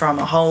entertainment from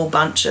a whole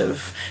bunch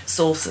of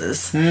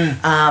sources.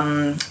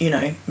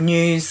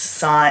 News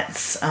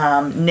sites,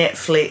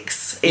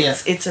 Netflix.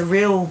 It's a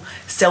real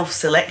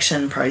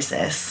self-selection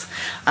process,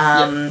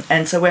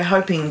 and so we're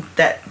hoping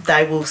that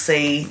they will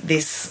see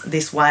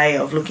this way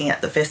of looking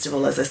at the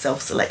festival as a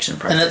self-selection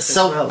process. And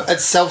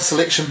it's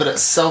self-selection, but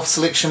it's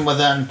self-selection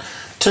within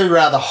 2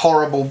 rather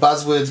horrible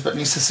buzzwords but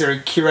necessary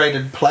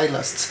curated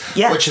playlists,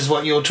 which is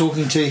what you're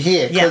talking to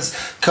here,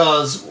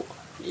 because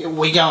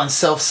we go and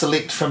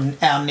self-select from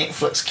our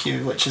Netflix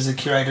queue, which is a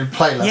curated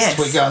playlist. Yes.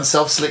 We go and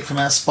self-select from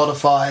our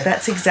Spotify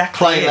That's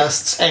exactly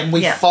playlists, and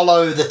we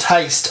follow the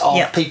taste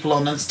of people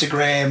on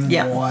Instagram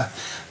or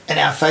in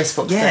our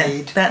Facebook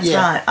feed. That's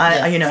right.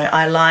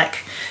 I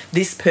like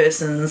this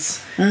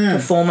person's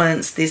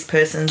performance, this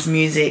person's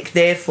music.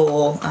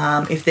 Therefore,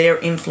 if they're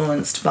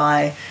influenced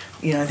by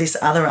this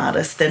other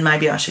artist, then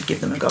maybe I should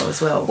give them a go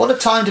as well. What a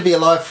time to be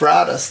alive for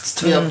artists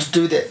to be able to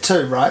do that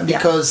too, right?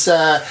 Because,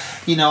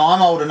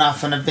 I'm old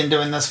enough and have been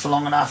doing this for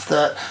long enough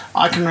that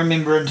I can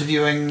remember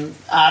interviewing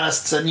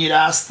artists, and you'd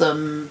ask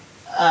them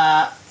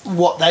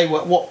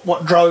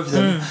what drove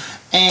them,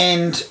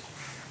 and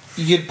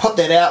you'd put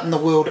that out in the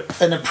world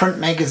in a print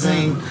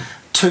magazine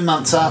 2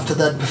 months after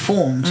they'd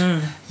performed,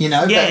 but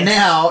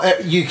now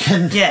you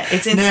can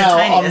it's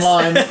instantaneous. now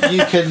online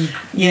you can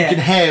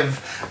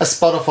have a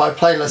Spotify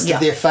playlist of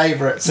their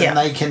favourites, and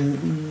they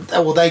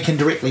can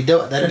directly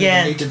do it. They don't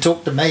even need to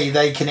talk to me.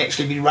 They can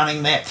actually be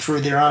running that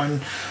through their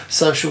own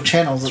social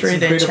channels. Through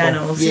their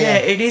channels.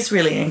 It is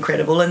really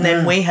incredible, and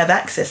then we have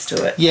access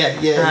to it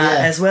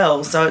as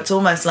well, so it's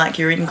almost like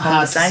you're in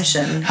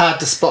conversation. Hard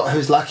to spot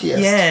who's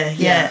luckiest.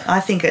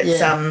 I think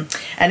it's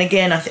and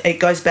again it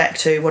goes back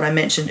to what I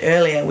mentioned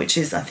earlier, which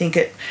is I think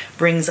it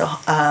brings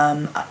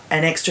an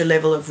extra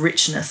level of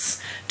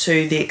richness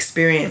to the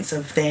experience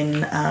of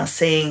then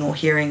seeing or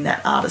hearing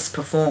that artist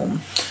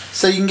perform.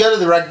 So you can go to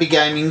the rugby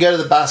game, you can go to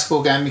the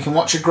basketball game, you can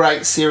watch a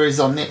great series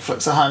on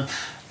Netflix at home.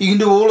 You can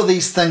do all of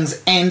these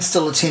things and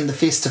still attend the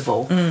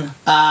festival.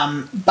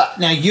 But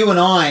now you and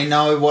I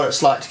know what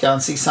it's like to go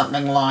and see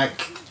something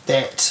like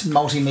that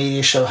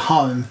multimedia show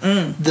Home,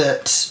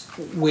 that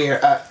where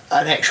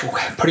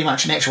pretty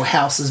much an actual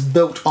house is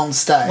built on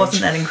stage.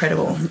 Wasn't that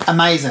incredible?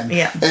 Amazing.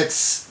 Yeah.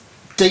 It's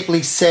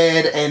deeply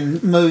sad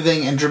and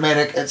moving and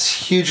dramatic.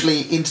 It's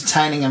hugely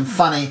entertaining and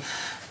funny.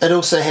 It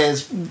also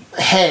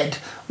had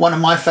one of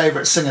my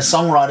favourite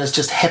singer-songwriters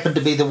just happened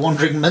to be the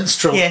Wandering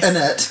Minstrel in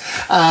it.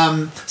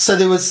 So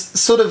there was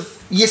sort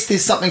of,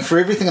 there's something for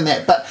everything in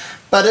that. But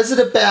is it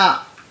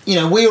about,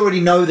 we already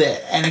know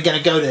that and are going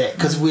to go to that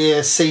because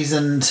we're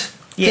seasoned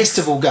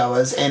festival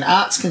goers and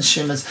arts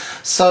consumers.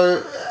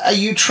 So are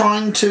you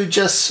trying to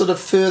just sort of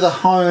further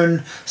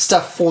hone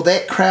stuff for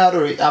that crowd?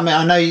 Or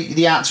I know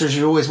the answer is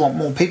you always want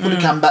more people to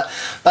come, but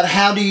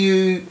how do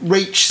you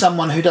reach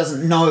someone who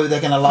doesn't know they're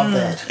going to love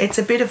that? It's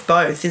a bit of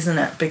both, isn't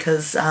it?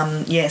 Because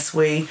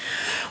we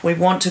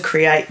want to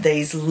create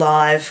these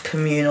live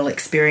communal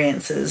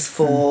experiences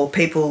for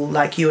people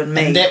like you and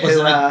me. And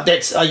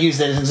I use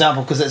that as an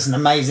example because it's an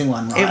amazing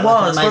one, right? It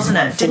was, wasn't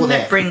it? Didn't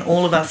it bring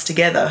all of us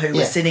together who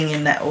were sitting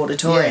in that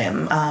auditorium,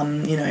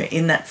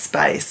 in that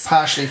space?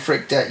 Partially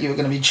freaked out you were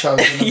going to be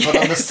chosen and put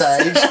on the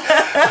stage.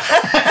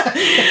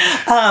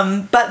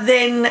 But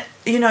then,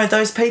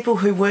 those people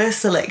who were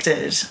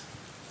selected,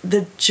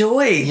 the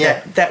joy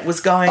that was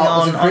going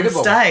on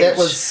stage that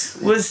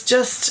was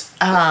just...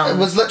 it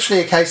was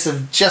literally a case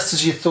of just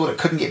as you thought it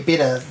couldn't get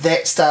better,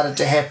 that started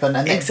to happen,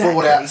 and that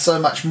brought out so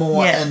much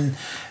more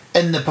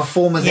in the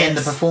performers and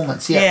the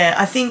performance.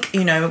 I think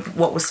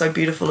what was so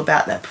beautiful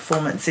about that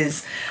performance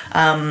is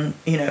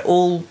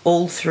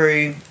all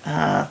through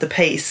the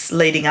piece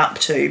leading up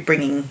to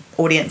bringing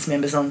audience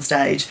members on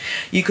stage,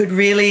 you could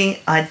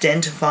really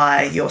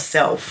identify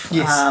yourself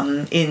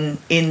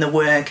in the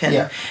work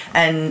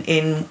and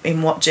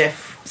in what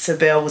Jeff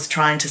Sabel was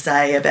trying to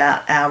say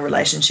about our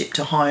relationship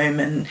to home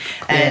and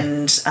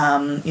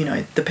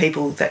the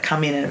people that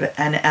come in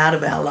and out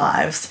of our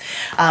lives,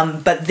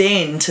 but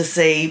then to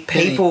see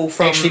people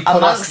from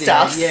amongst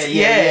us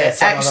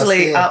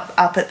actually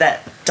up at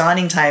that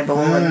dining table,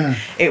 and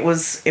it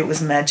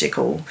was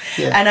magical.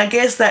 And I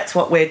guess that's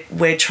what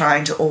we're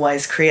trying to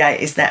always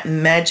create, is that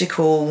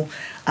magical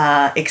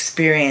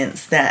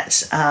experience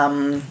that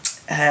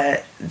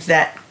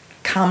that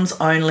comes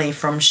only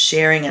from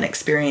sharing an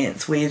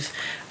experience with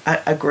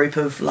a group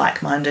of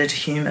like-minded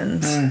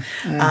humans,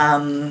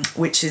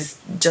 which is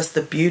just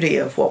the beauty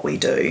of what we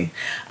do.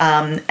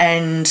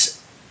 And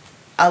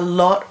a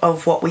lot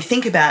of what we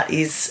think about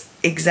is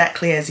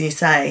exactly as you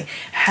say,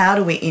 how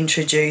do we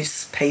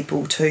introduce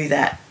people to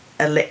that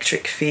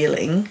electric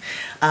feeling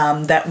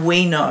that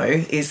we know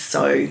is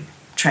so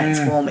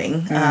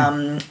transforming.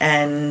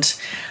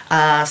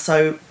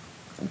 So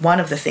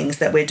one of the things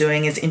that we're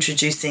doing is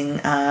introducing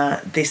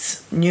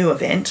this new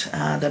event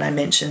that I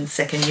mentioned,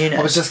 Second Unit.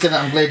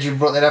 I'm glad you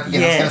brought that up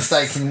again. Yes. I was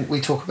going to say, can we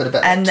talk a bit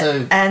about that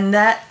too? And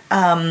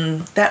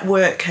that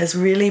work has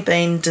really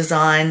been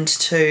designed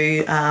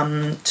to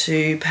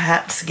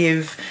perhaps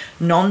give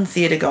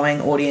non-theatre going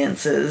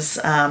audiences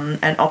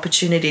an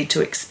opportunity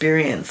to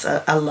experience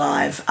a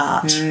live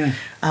art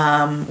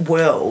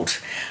world.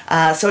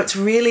 So it's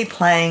really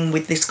playing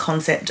with this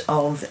concept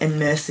of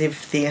immersive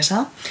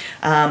theatre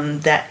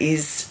that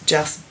is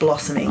just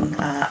blossoming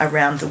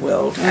around the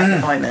world at the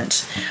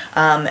moment.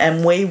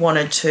 And we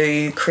wanted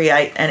to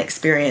create an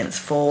experience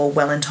for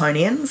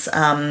Wellingtonians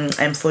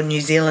and for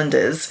New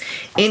Zealanders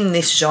in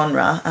this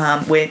genre.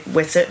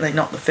 We're certainly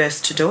not the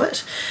first to do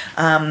it,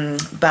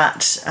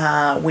 but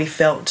we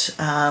felt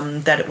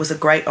that it was a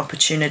great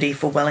opportunity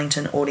for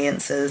Wellington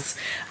audiences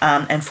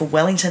and for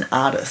Wellington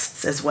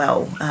artists as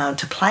well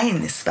to play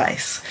in this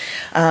space.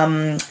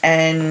 As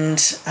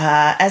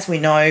we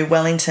know,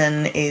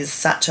 Wellington is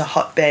such a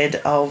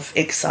hotbed of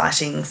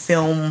exciting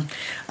film.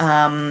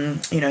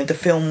 The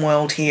film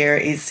world here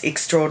is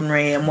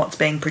extraordinary, and what's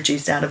being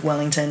produced out of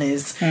Wellington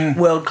is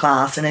world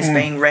class and is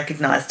being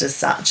recognised as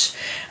such.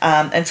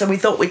 And so we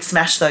thought we'd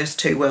smash those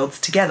two worlds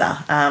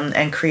together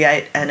and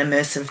create an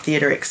immersive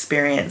theatre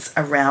experience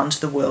around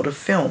the world of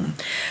film.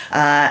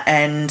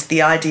 And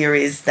the idea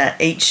is that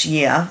each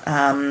year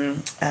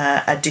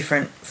a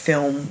different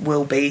film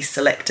will be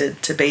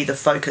selected to be the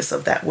focus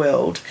of that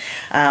world.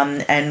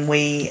 And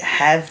we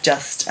have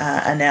just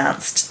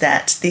announced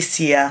that this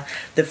year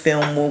the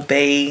film will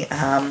be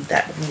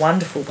that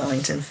wonderful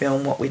Wellington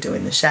film, What We Do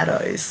in the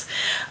Shadows.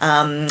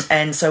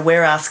 And so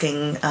we're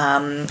asking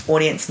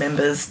audience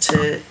members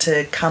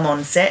to come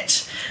on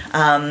set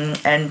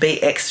and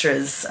be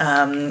extras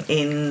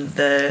in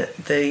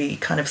the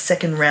kind of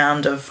second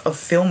round of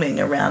filming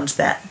around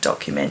that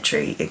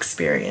documentary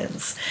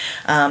experience.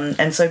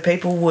 And so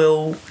people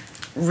will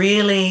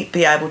really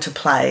be able to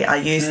play. I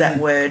use that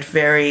word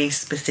very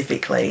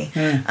specifically.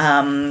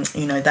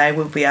 They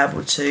will be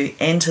able to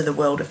enter the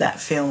world of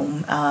that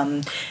film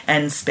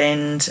and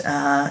spend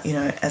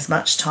as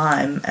much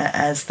time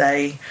as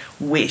they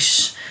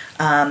wish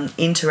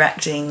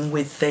interacting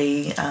with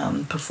the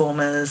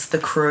performers, the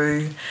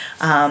crew,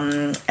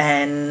 and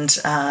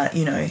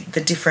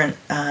the different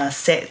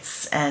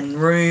sets and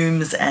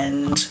rooms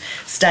and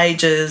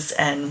stages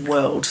and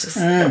worlds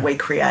that we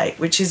create,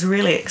 which is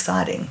really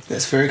exciting.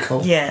 That's very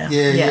cool. Yeah.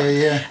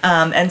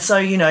 And so,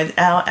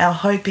 our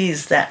hope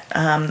is that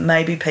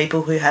maybe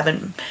people who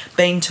haven't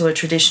been to a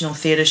traditional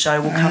theatre show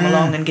will come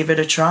along and give it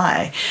a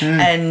try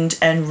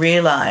and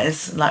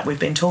realise, like we've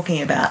been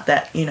talking about,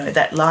 that,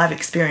 that live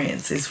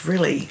experience is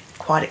really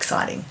quite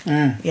exciting.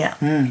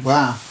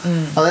 Wow.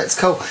 Oh, that's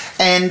cool.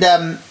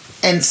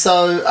 And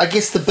so I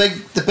guess the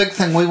big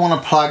thing we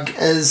want to plug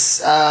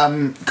is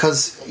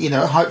because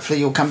hopefully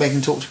you'll come back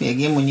and talk to me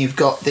again when you've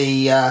got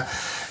the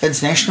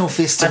international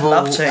festival.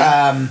 I'd love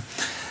to.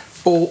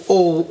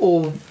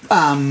 All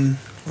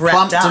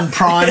plumped and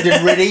primed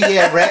and ready,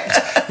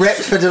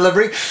 wrapped for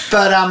delivery.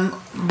 But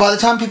by the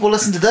time people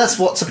listen to this,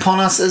 what's upon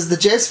us is the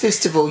Jazz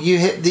Festival. You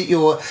have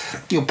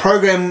your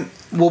program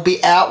will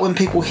be out when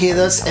people hear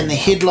this, and the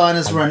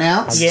headliners were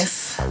announced.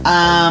 Yes.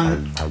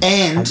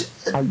 And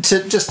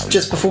to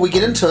just before we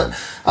get into it,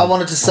 I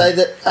wanted to say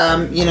that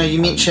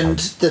you mentioned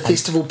the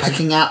festival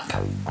picking up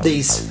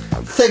these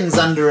things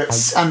under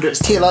its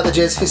tier, like the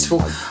Jazz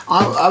Festival.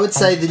 I would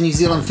say the New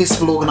Zealand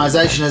Festival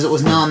Organisation, as it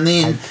was known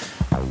then,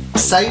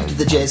 saved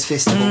the Jazz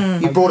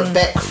Festival. You brought it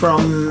back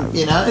from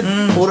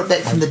brought it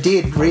back from the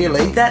dead,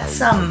 really. That's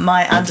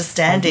my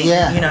understanding.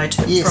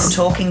 From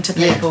talking to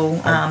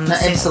people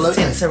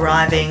since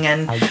arriving,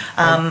 and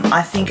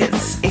I think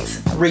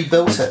it's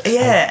rebuilt it.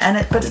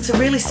 But it's a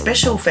really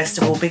special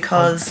festival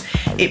because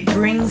it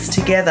brings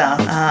together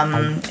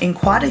in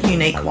quite a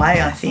unique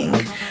way, I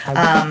think,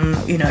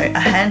 a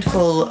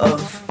handful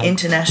of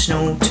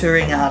international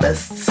touring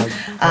artists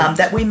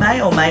that we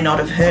may or may not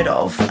have heard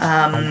of.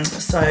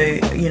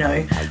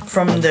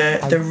 From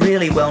the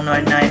really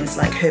well-known names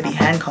like Herbie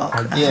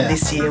Hancock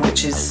this year,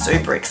 which is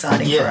super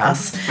exciting for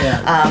us,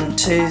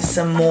 to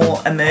some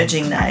more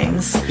emerging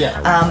names.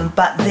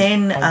 But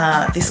then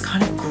this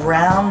kind of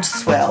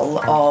groundswell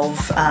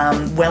of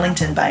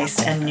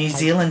Wellington-based and New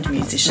Zealand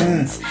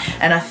musicians.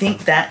 And I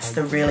think that's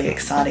the really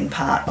exciting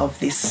part of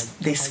this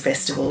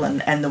festival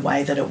and the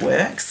way that it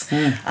works.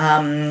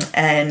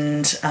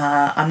 And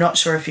I'm not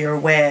sure if you're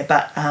aware,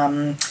 but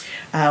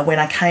when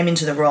I came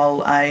into the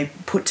role, I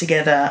put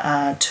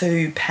together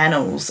 2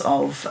 panels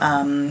of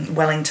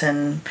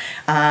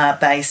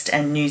Wellington-based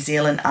and New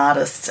Zealand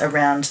artists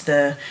around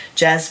the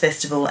Jazz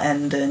Festival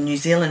and the New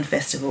Zealand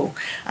Festival.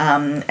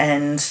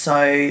 And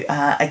so,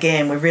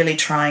 again, we're really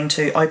trying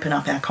to open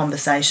up our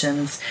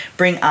conversations,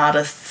 bring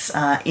artists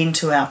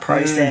into our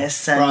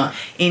process and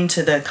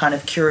into the kind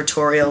of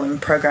curatorial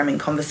and programming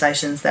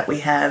conversations that we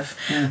have.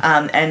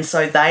 And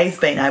so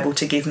they've been able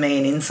to give me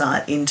an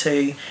insight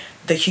into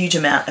the huge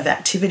amount of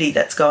activity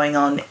that's going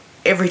on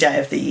every day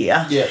of the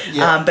year,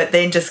 but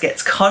then just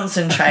gets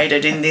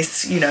concentrated in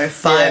this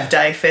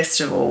 5-day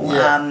festival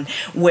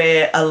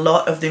where a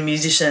lot of the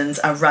musicians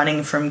are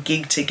running from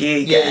gig to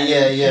gig.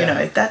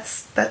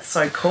 That's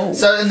so cool.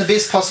 So in the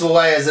best possible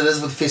way, as it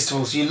is with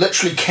festivals, you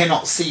literally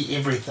cannot see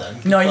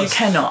everything. No, you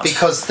cannot,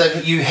 because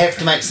you have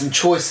to make some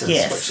choices,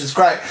 yes. which is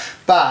great.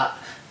 But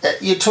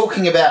you're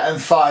talking about in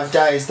 5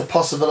 days the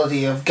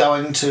possibility of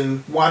going to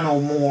one or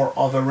more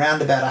of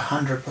around about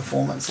 100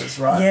 performances,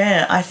 right?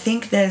 Yeah, I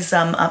think there's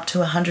up to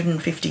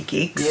 150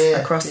 gigs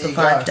across the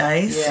 5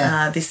 days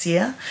this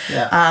year,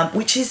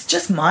 which is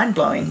just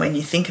mind-blowing when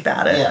you think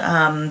about it.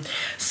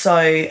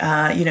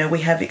 We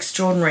have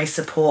extraordinary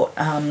support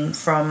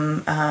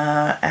from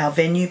our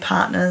venue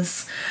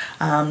partners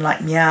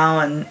like Meow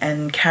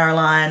and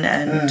Caroline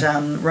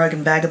and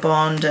Rogan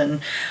Vagabond,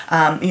 and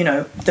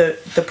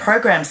the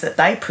programs that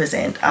they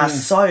present are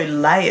so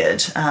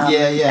layered.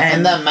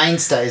 And they're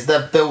mainstays.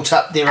 They've built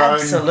up their own...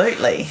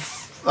 Absolutely.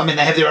 I mean,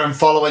 they have their own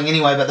following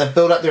anyway, but they've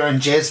built up their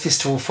own jazz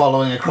festival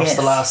following across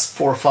the last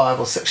 4 or 5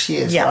 or 6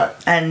 years, right?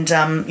 And,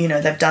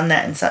 they've done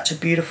that in such a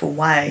beautiful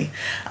way.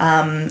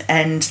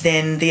 And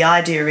then the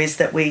idea is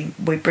that we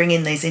bring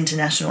in these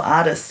international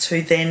artists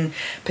who then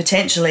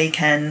potentially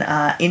can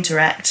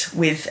interact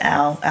with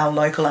our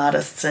local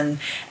artists and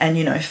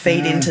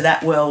feed into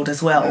that world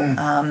as well.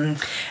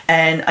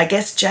 And I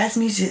guess jazz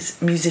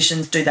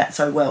musicians do that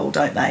so well,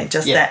 don't they?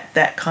 Just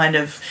that kind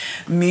of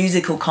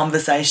musical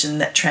conversation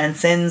that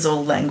transcends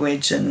all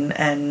language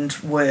and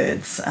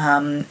words,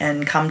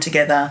 and come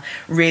together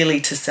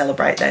really to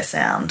celebrate their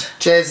sound.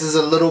 Jazz is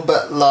a little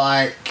bit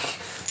like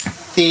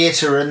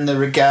theatre in the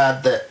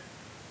regard that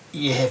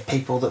you have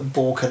people that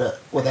balk at it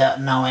without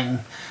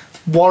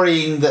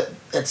worrying that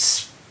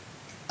it's...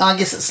 I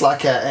guess it's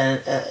like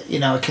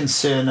a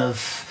concern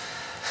of,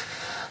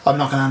 I'm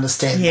not going to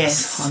understand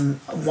this.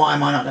 Why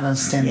am I not going to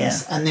understand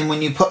this? And then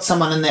when you put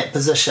someone in that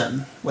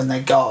position, when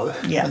they go,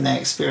 when they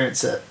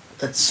experience it,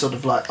 it's sort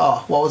of like,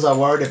 oh, what was I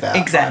worried about?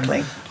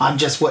 Exactly. I'm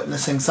just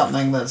witnessing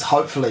something that's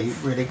hopefully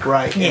really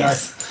great.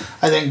 Yes.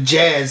 I think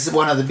jazz,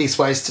 one of the best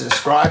ways to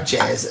describe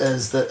jazz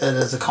is that it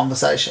is a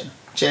conversation.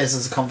 Jazz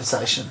is a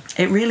conversation.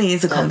 It really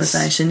is a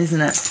conversation,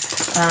 isn't it?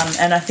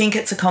 And I think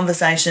it's a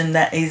conversation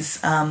that is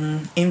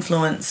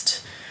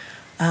influenced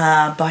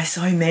by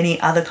so many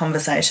other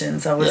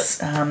conversations. I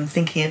was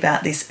thinking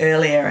about this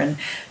earlier, and,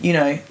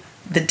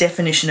 the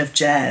definition of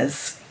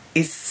jazz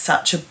is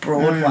such a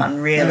broad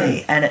one,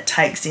 really, and it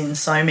takes in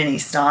so many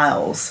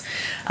styles.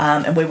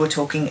 And we were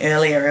talking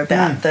earlier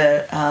about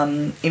the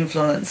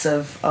influence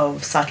of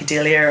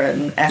psychedelia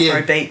and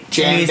Afrobeat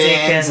music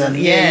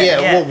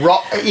and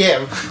rock.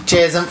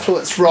 Jazz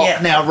influenced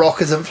rock. Now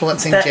rock is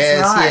influencing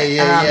jazz. Right.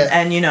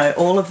 And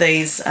all of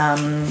these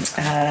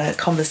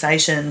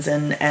conversations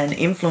and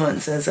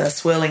influences are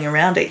swirling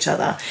around each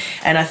other.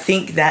 And I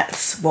think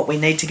that's what we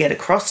need to get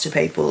across to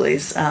people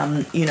is,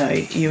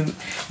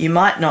 you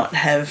might not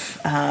have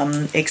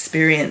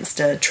experienced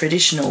a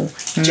traditional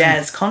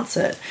jazz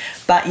concert,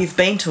 but you've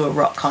been to a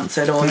rock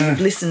concert, or you've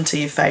listened to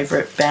your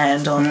favourite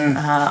band on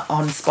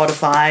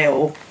Spotify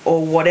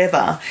or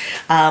whatever,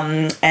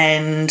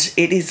 and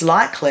it is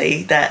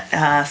likely that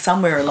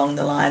somewhere along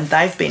the line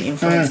they've been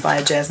influenced by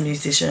a jazz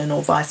musician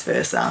or vice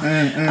versa.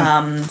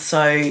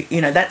 So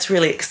that's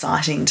really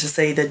exciting to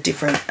see the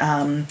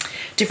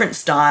different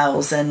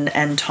styles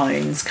and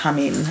tones come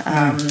in,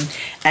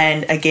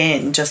 and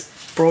again just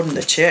broaden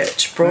the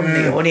church, broaden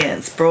the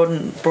audience,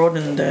 broaden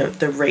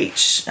the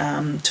reach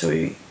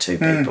to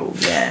people.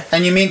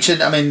 And you mentioned,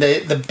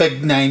 the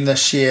big name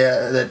this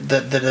year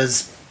that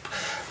is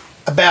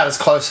about as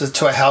close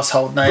to a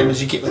household name as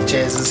you get with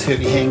jazz is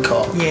Herbie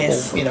Hancock.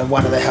 Yes. Or,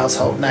 one of the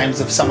household names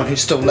of someone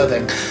who's still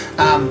living.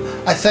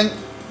 I think,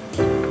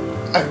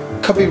 I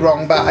could be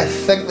wrong, but I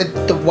think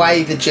that the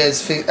way the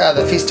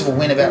the festival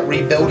went about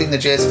rebuilding the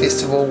jazz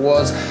festival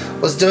was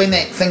doing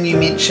that thing you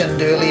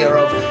mentioned earlier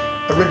of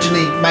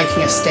originally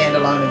making a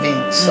standalone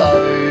event.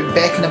 So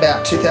back in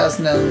about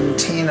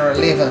 2010 or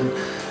 11,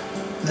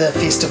 the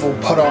festival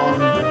put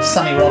on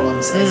Sonny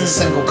Rollins as a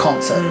single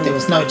concert. There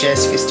was no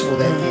jazz festival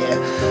that year.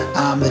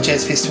 The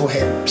jazz festival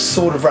had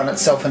sort of run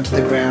itself into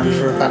the ground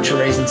for a bunch of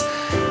reasons.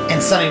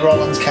 And Sonny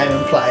Rollins came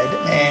and played,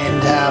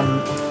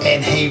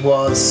 and he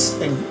was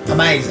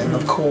amazing,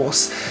 of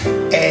course,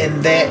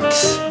 and that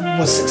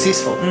was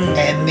successful.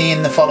 And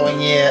then the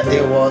following year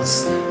there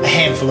was a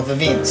handful of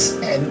events,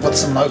 and with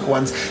some local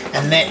ones,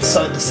 and that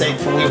sowed the seed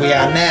for where we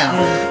are now.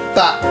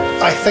 But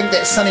I think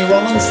that Sonny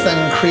Rollins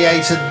thing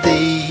created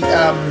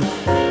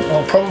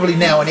well, probably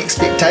now an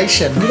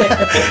expectation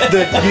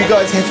that you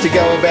guys have to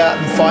go about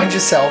and find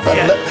yourself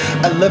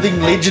a living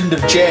legend of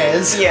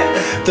jazz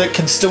that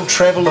can still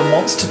travel and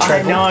wants to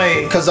travel. I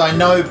know. Because I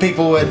know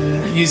people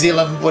in New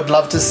Zealand would have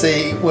loved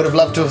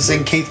to have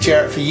seen Keith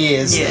Jarrett for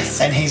years. Yes.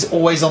 And he's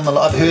always on the,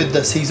 I've heard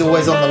this, he's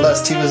always on the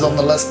list. He was on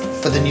the list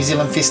for the New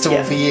Zealand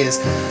Festival for years.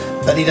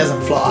 But he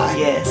doesn't fly.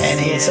 Yes. And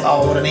he's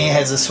old and he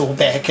has a sore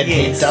back and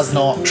he does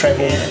not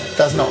travel,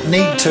 does not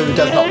need to,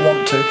 does not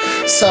want to.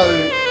 So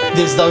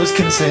there's those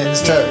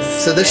concerns too.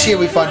 Yes. So this year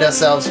we find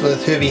ourselves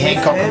with Herbie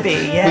Hancock. Herbie,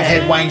 We've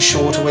had Wayne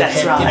Shorter. We've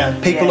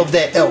had people of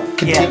that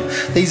ilk.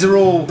 These are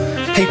all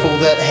people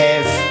that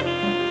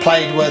have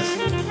played with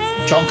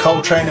John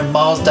Coltrane and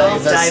Miles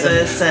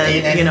Davis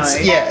and you know,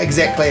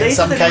 exactly. In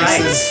some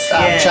cases,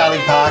 Charlie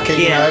Parker,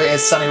 you know,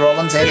 as Sonny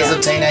Rollins had as a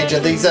teenager.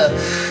 These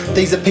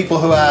are people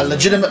who are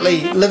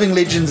legitimately living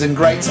legends and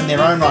greats in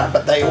their own right,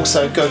 but they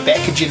also go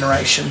back a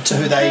generation to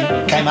who they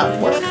came up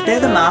with.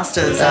 They're the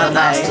masters, aren't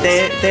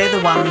they? They're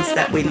the ones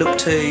that we look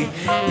to,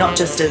 not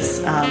just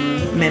as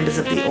members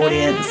of the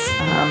audience,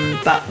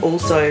 but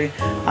also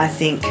I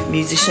think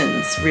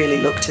musicians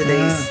really look to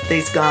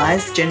these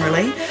guys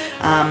generally,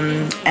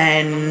 and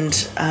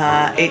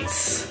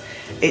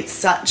it's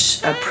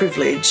such a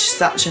privilege,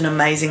 such an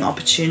amazing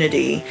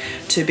opportunity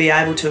to be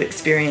able to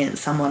experience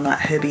someone like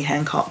Herbie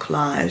Hancock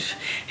live.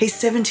 He's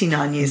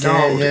 79 years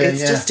old.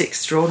 It's just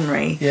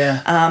extraordinary.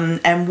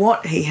 And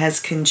what he has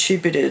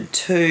contributed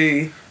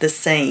to the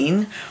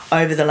scene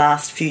over the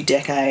last few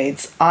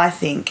decades, I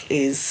think,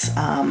 is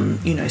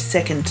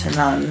second to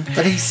none.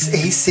 But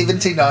he's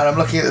 79. I'm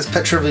looking at this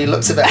picture of him. He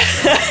looks about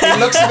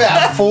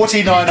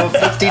 49 or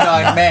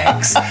 59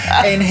 max.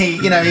 And he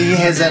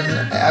has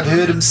I've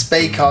heard him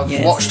speak.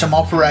 I've watched him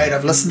operate.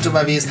 I've listened to him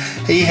over years.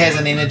 He has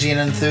an energy and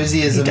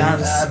enthusiasm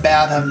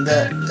about him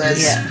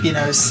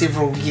that is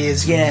several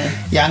years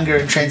younger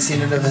and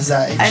transcendent of his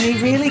age. And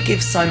he really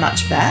gives so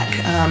much back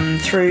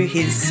through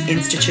his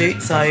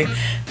institute. So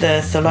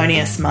the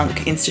Thelonious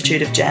Monk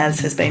Institute of Jazz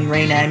has been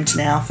renamed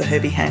now for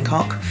Herbie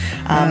Hancock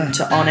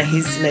to honour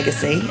his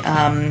legacy,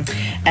 and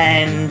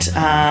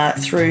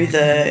through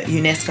the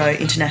UNESCO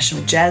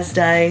International Jazz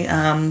Day,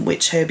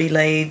 which Herbie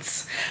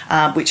leads,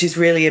 which is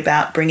really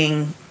about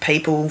bringing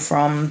people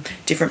from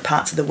different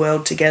parts of the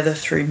world together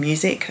through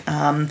music,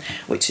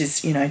 which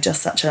is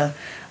just such a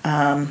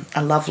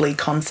lovely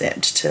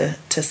concept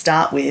to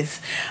start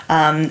with.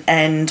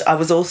 And I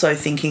was also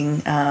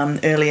thinking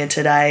earlier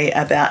today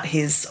about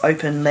his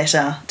open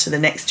letter to the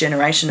next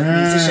generation of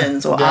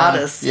musicians or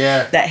artists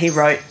that he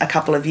wrote a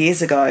couple of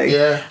years ago.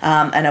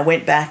 And I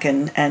went back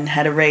and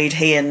had a read.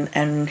 He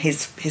and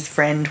his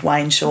friend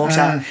Wayne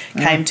Shorter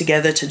came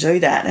together to do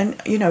that.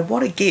 And,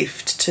 what a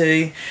gift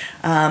to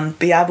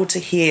be able to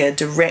hear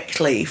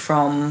directly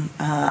from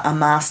a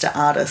master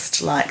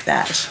artist like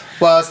that.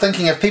 Well, I was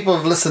thinking if people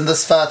have listened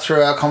this far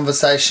through our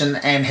conversation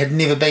and had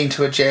never been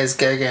to a jazz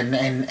gig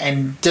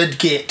and did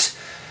get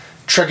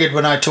triggered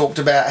when I talked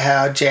about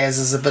how jazz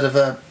is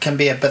can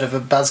be a bit of a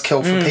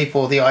buzzkill for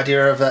people, the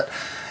idea of it.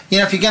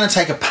 If you're going to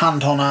take a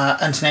punt on an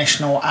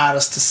international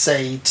artist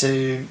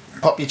to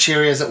pop your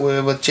cherry, as it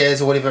were, with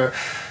jazz or whatever,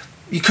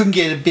 you couldn't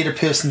get a better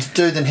person to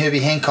do than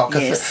Herbie Hancock.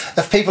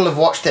 If people have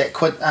watched that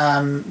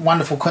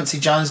wonderful Quincy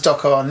Jones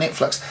doco on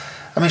Netflix,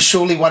 I mean,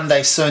 surely one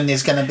day soon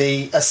there's going to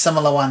be a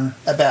similar one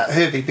about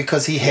Herbie,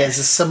 because he has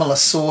a similar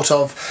sort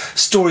of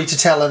story to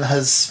tell in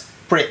his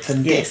breadth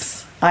and depth.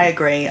 Yes, I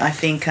agree. I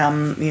think,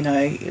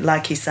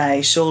 like you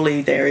say,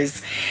 surely there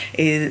is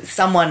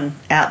someone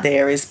out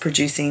there is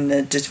producing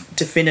the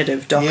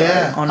definitive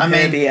doco on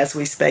Herbie as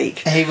we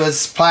speak. He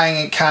was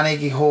playing at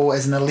Carnegie Hall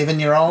as an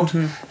 11-year-old.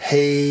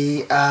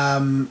 He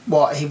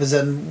was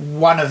in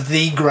one of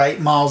the great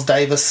Miles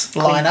Davis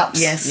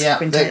lineups.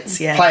 Quintets.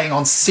 Playing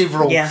on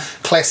several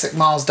classic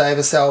Miles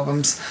Davis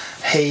albums.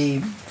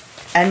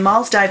 And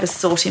Miles Davis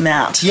sought him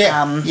out,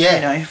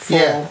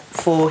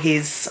 for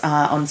his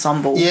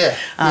ensemble,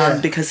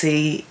 because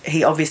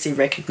he obviously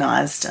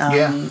recognised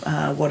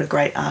what a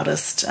great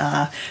artist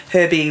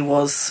Herbie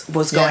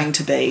was going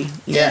to be.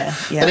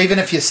 But even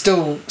if you're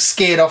still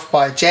scared off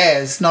by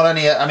jazz, not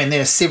only,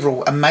 there are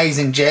several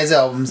amazing jazz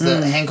albums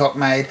that Hancock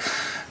made,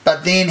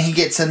 but then he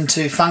gets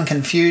into funk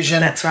and fusion.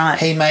 That's right.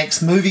 He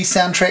makes movie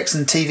soundtracks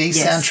and TV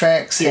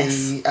soundtracks.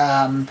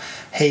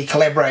 He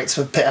collaborates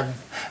with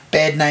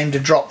bad name to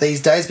drop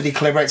these days, but he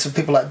collaborates with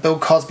people like Bill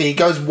Cosby. He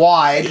goes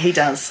wide. He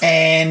does.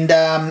 And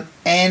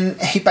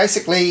he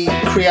basically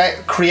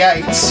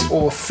creates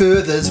or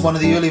furthers one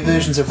of the early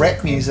versions of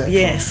rap music.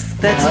 Yes,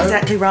 that's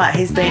exactly right.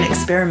 He's been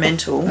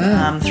experimental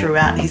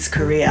throughout his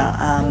career,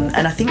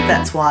 and I think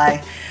that's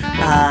why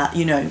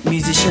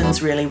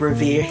musicians really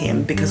revere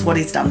him, because what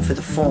he's done for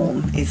the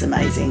form is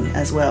amazing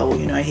as well.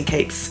 He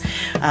keeps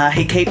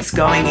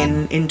going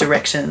in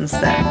directions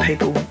that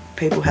people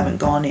people haven't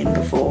gone in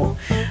before.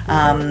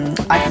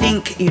 I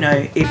think, you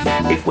know,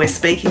 if we're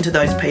speaking to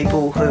those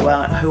people who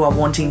are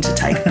wanting to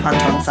take a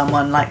punt on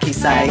someone, like you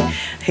say,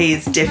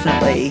 he's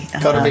definitely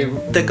Gotta be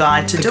the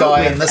guy to the do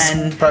guy it with.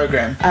 in this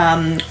program.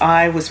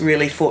 I was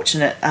really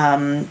fortunate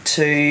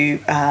to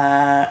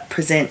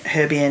present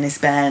Herbie and his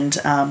band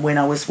when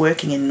I was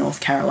working in North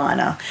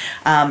Carolina,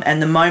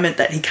 and the moment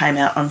that he came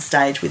out on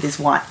stage with his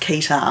white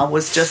keytar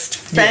was just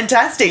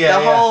fantastic.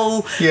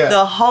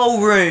 The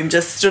whole room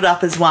just stood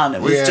up as one.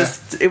 It was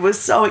it was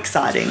so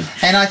exciting.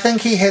 And I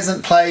think he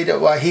hasn't played in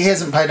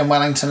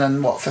Wellington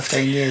in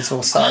 15 years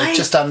or so,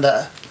 just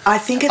under. I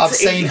think I've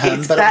seen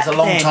him, but it was a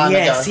long time ago.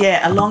 Yes,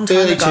 a long time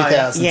early ago.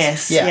 2000s.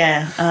 Yes,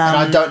 and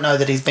I don't know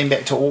that he's been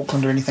back to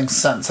Auckland or anything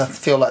since. I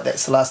feel like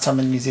that's the last time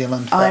in New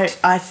Zealand.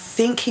 I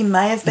think he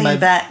may have been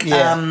back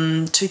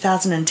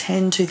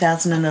 2010,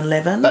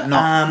 2011. But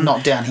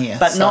not down here.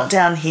 Not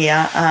down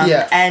here.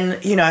 And,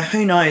 you know,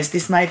 who knows,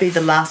 this may be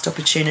the last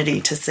opportunity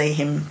to see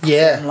him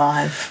perform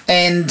live.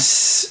 And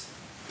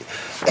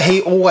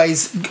he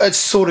always, it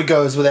sort of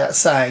goes without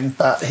saying,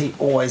 but he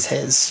always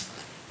has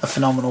a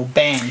phenomenal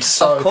band.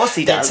 So of course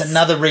he does. That's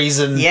another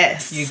reason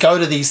you go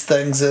to these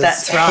things.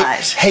 That's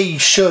right. He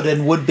should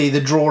and would be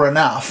the draw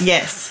enough.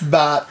 Yes.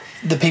 But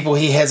the people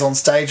he has on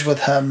stage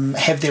with him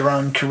have their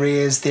own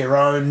careers, their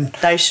own...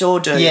 They sure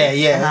do.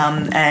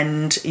 Yeah.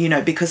 And, you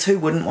know, because who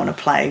wouldn't want to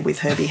play with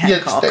Herbie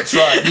Hancock? Yes, that's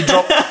right. You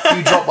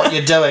drop what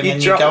you're doing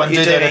and you go and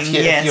do that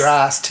if you're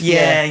asked.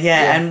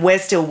 Yeah. And we're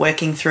still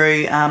working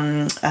through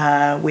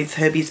with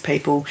Herbie's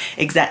people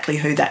exactly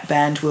who that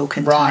band will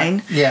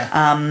contain.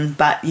 Right,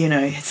 but, you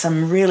know,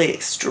 some really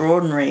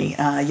extraordinary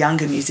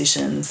younger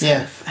musicians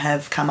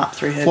have come up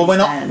through Herbie's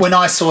band. When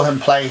I saw him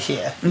play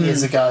here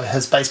years ago,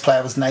 his bass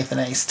player was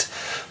Nathan East,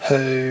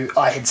 who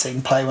I had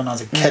seen play when I was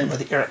a kid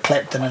with Eric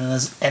Clapton and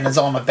is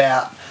on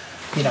about,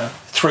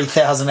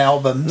 3,000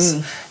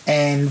 albums.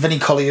 And Vinnie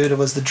Colaiuta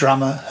was the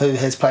drummer who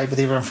has played with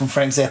everyone from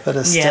Frank Zappa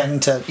to Sting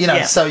to,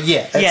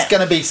 it's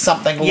going to be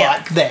something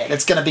like that.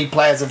 It's going to be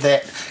players of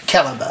that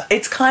calibre.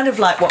 It's kind of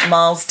like what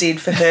Miles did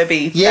for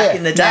Herbie back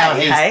in the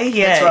day,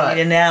 That's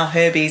right. Now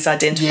Herbie's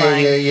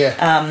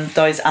identifying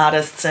those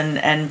artists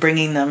and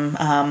bringing them...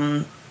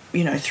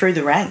 through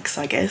the ranks,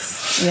 I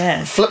guess.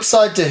 Yeah. Flip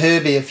side to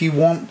Herbie, if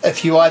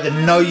you either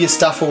know your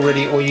stuff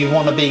already or you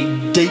want to be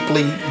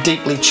deeply,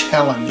 deeply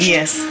challenged.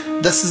 Yes.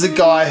 This is a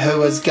guy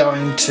who is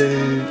going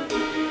to,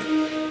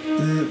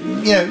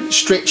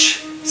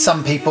 stretch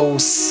some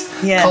people's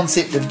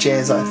concept of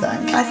jazz, I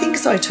think. I think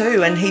so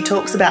too, and he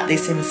talks about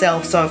this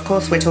himself. So, of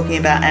course, we're talking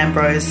about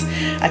Ambrose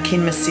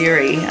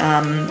Akinmasiri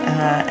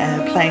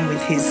playing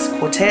with his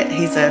quartet.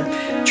 He's a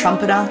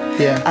trumpeter.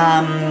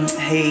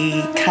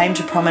 He came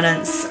to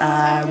prominence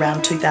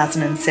around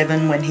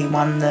 2007 when he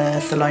won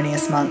the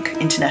Thelonious Monk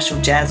International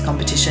Jazz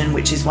Competition,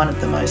 which is one of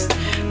the most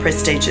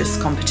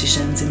prestigious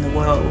competitions in the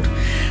world.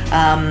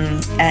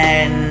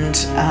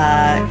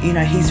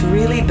 He's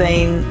really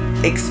been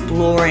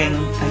exploring,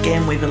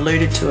 again, we've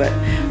alluded to it,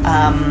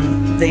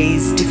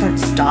 these different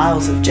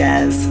styles of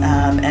jazz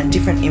and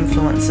different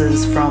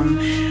influences from,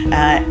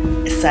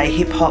 say,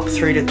 hip-hop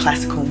through to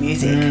classical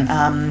music.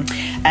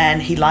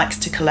 And he likes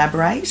to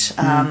collaborate.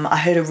 I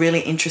heard a really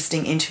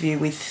interesting interview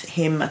with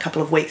him a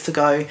couple of weeks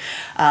ago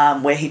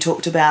where he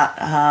talked about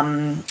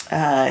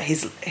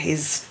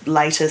his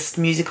latest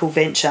musical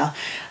venture,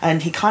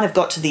 and he kind of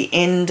got to the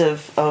end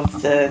of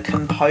the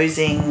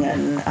composing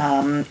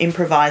and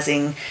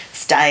improvising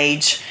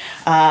stage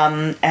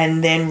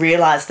and then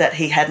realised that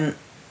he hadn't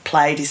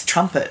played his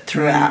trumpet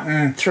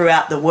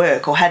throughout the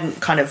work, or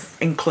hadn't kind of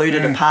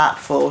included a part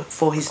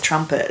for his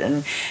trumpet,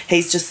 and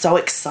he's just so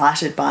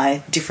excited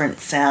by different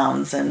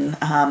sounds and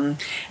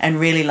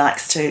really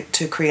likes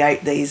to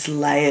create these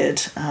layered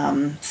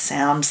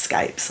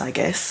soundscapes, I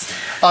guess.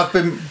 I've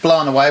been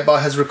blown away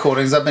by his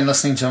recordings. I've been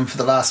listening to him for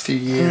the last few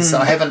years.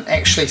 I haven't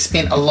actually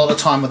spent a lot of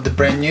time with the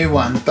brand new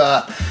one,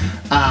 but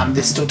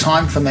there's still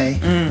time for me.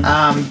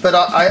 But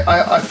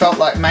I felt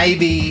like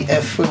maybe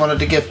if we wanted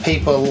to give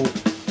people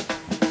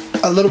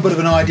a little bit of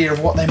an idea of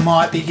what they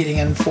might be getting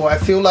in for, I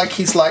feel like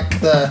he's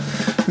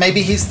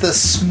the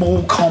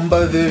small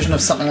combo version of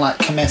something like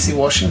Kamasi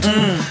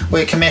Washington,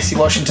 where Kamasi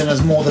Washington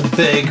is more the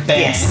big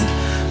band,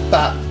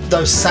 but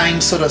those same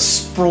sort of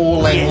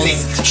sprawling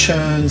length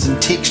tunes and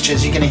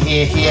textures you're going to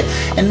hear here,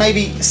 and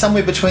maybe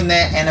somewhere between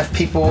that, and if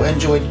people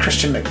enjoyed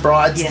Christian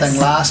McBride's thing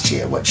last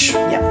year, which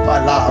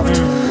I loved,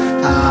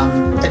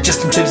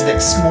 just in terms of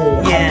that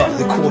small combo,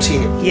 the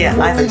quartet,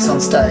 four piece on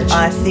stage.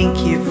 I think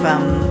you've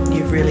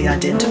really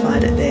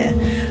identified it there.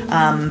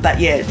 But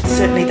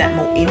certainly that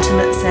more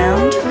intimate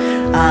sound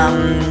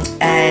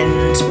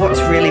And what's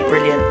really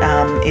brilliant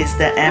is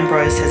that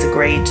Ambrose has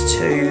agreed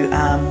to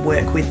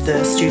work with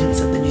the students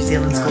of the New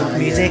Zealand School of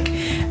Music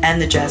and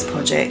the Jazz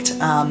Project,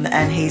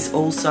 and he's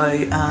also...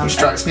 he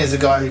strikes me as a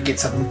guy who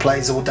gets up and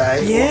plays all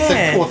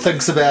day or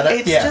thinks about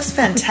it. It's just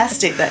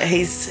fantastic that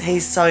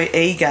he's so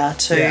eager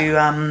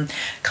to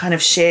kind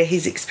of share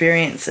his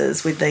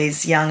experiences with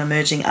these young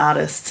emerging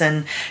artists,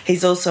 and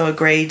he's also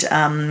agreed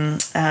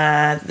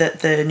that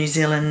the New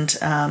Zealand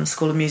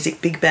School of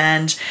Music Big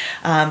Band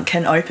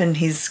can open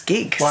his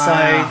gig. Wow.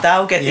 So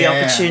they'll get the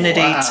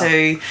opportunity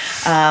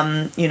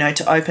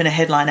to open a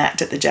headline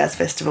act at the Jazz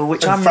Festival,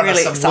 which I'm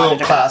really excited about.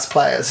 World-class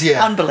players.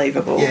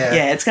 Unbelievable.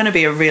 It's going to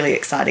be a really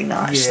exciting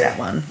night, that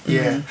one.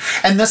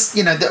 And this,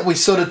 that we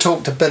sort of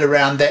talked a bit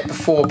around that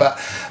before, but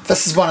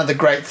this is one of the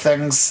great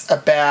things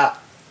about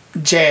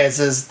jazz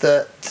is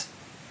that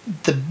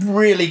the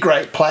really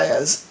great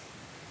players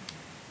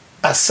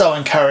are so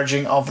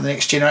encouraging of the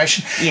next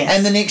generation.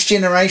 And the next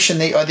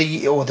generation,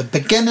 or the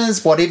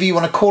beginners, whatever you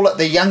want to call it,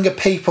 the younger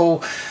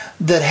people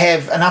that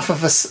have enough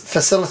of a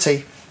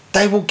facility,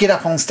 they will get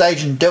up on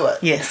stage and do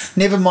it.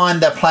 Never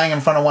mind they're playing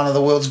in front of one of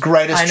the world's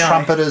greatest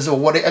trumpeters or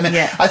whatever. I mean,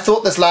 I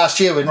thought this last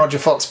year when Roger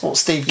Fox brought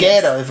Steve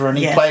Gadd over and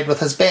he played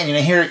with his band.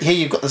 Here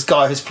you've got this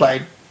guy who's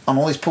played on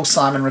all these Paul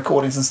Simon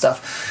recordings and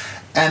stuff.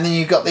 And then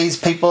you've got these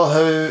people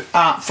who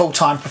aren't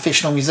full-time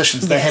professional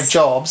musicians. They have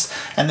jobs,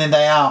 and then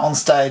they are on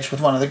stage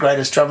with one of the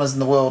greatest drummers in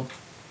the world,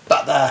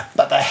 but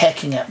they're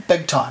hacking it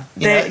big time.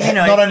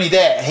 Not only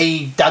that,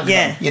 he dug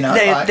them.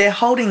 They're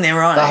holding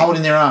their own. They're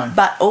holding their own.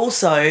 But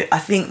also, I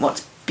think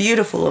what's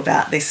beautiful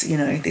about this,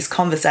 this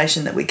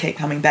conversation that we keep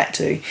coming back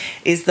to,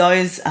 is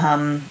those,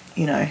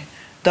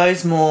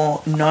 those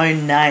more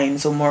known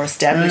names or more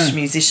established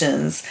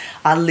musicians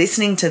are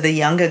listening to the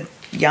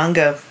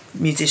younger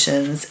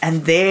musicians,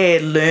 and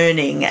they're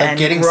learning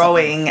and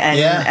growing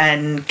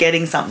and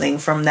getting something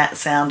from that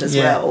sound as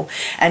well.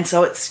 And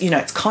so it's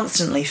it's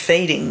constantly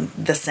feeding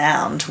the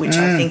sound, which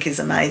I think is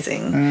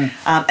amazing.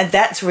 And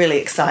that's really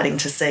exciting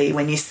to see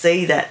when you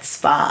see that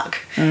spark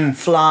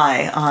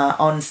fly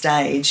on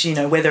stage,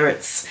 whether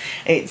it's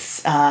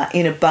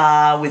in a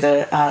bar with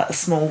a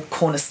small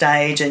corner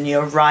stage and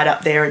you're right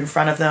up there in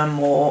front of them,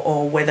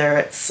 or whether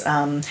it's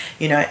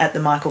at the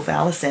Michael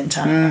Fowler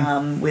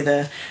Centre with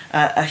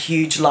a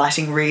huge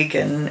lighting rig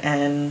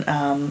and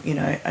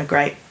a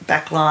great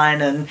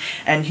backline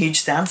and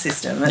huge sound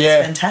system.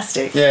 It's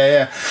fantastic.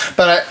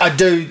 But I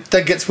do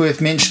think it's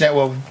worth mentioning.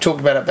 Well, we've talked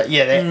about it, but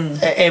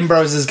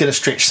Ambrose is going to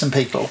stretch some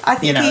people. I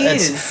think he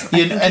is.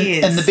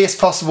 In the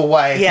best possible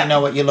way, if you know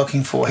what you're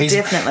looking for.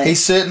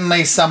 He's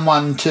certainly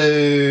someone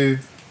to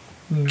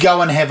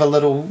go and have a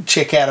little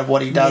check out of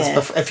what he does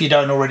if you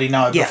don't already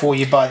know before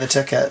you buy the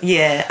ticket.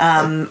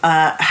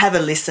 Have a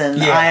listen.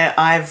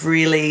 I've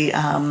really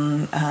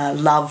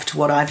loved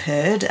what I've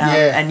heard,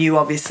 and you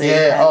obviously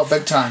have.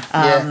 Big time.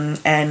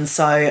 And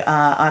so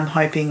I'm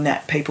hoping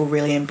that people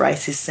really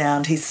embrace his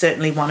sound. He's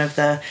certainly one of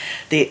the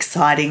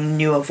exciting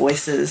newer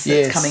voices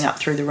that's coming up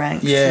through the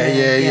ranks.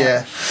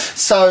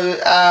 So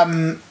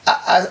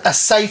a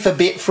safer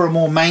bet for a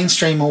more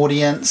mainstream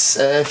audience,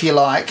 if you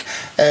like,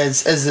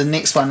 is the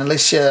next one,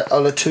 Alicia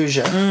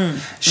Olatuja.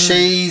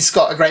 She's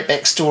got a great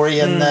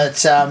backstory in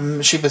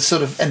that she was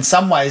sort of, in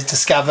some ways,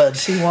 discovered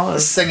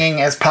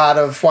singing as part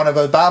of one of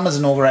Obama's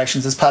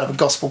inaugurations as part of a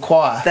gospel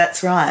choir.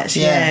 That's right.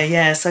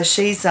 So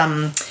she's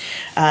come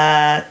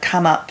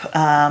up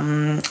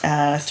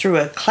through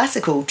a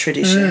classical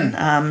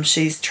tradition.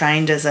 She's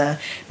trained as a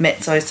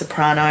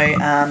mezzo-soprano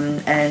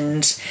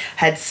and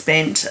had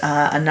spent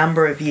a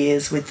number of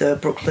years with the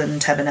Brooklyn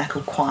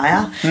Tabernacle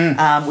Choir,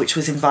 which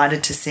was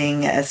invited to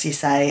sing, as you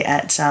say,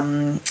 at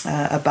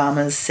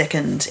Obama's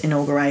second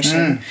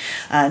inauguration,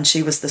 and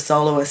she was the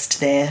soloist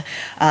there.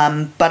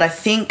 But I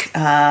think,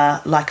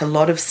 like a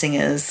lot of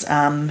singers,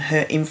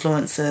 her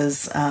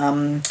influences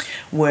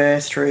were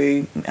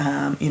through,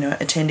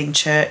 attending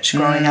church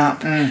growing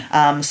up.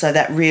 So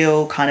that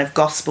real kind of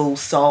gospel,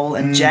 soul,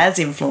 and jazz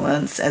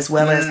influence, as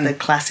well as the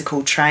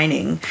classical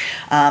training.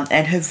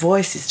 And her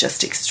voice is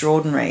just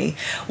extraordinary.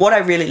 What I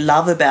really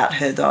love about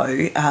her,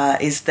 though,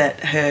 is that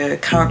her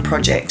current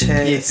project,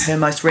 her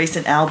most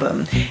recent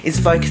album, is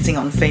focusing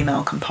on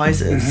female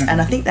composers.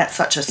 And I think that's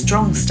such a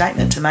strong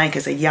statement to make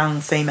as a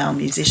young female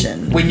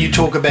musician. When you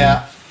talk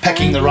about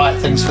picking the right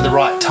things for the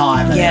right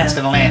time and it's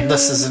going to land,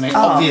 this is an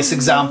obvious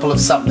example of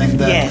something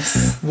that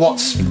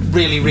what's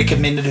really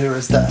recommended her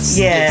is this.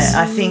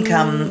 I think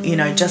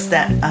just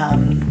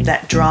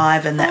that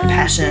drive and that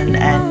passion,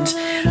 and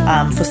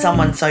for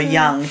someone so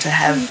young to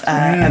have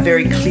a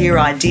very clear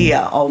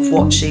idea of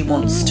what she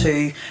wants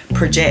to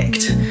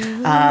project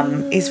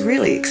is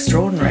really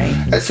extraordinary.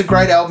 It's a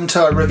great album too.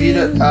 I reviewed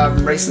it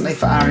recently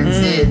for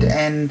RNZ,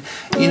 and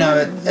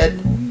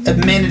it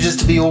manages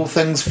to be all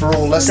things for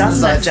all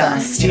listeners. Doesn't it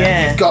just?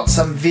 You've got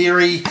some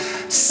very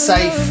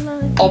safe,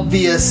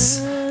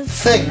 obvious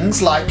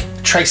things like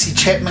Tracy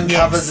Chapman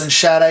covers and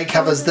Sade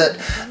covers that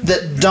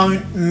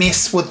don't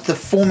mess with the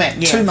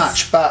format too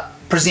much, but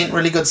present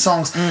really good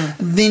songs.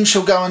 Then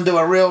she'll go and do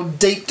a real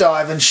deep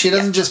dive, and she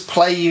doesn't just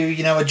play you,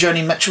 you know, a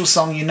Joni Mitchell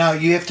song. You know,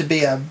 you have to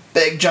be a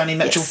big Joni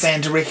Mitchell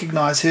fan to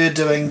recognise her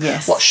doing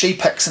what she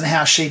picks and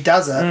how she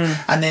does it.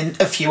 And then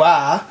if you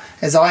are,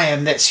 as I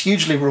am, that's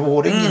hugely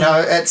rewarding. You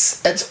know,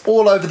 it's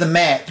all over the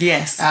map.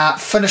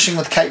 Finishing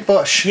with Kate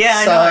Bush.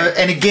 I know.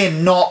 And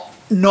again, not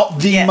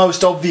the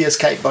most obvious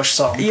Kate Bush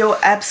song. You're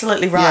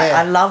absolutely right.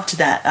 I loved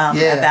that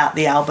about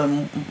the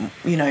album.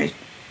 You know,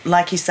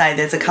 like you say,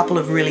 there's a couple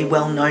of really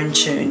well-known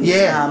tunes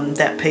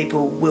that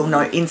people will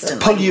know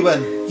instantly. Pull you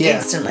in.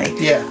 Instantly.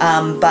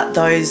 But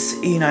those,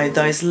 you know,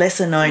 those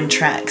lesser-known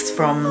tracks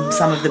from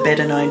some of the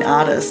better-known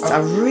artists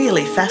are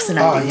really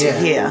fascinating to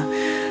hear.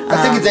 I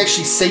think it's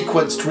actually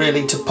sequenced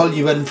really to pull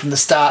you in from the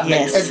start.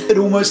 It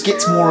almost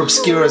gets more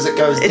obscure as it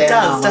goes down. It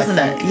does, doesn't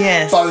it?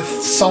 Yes. Both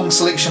song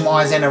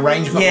selection-wise and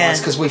arrangement-wise,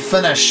 because we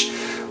finish,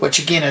 which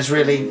again is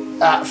really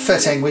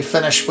fitting, we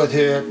finish with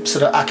her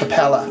sort of a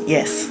cappella.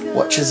 Yes.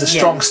 Which is a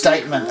strong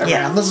statement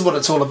around, this is what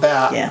it's all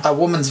about. A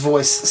woman's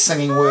voice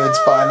singing words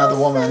by another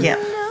woman.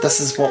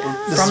 This is what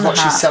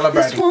she's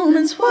celebrating.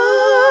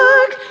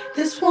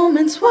 This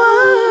woman's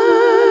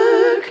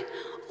work.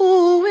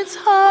 Oh, it's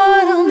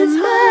hard on this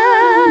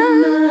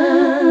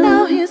man.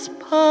 Now his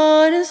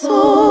part is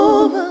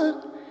over.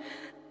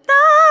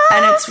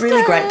 And it's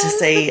really great to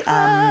see,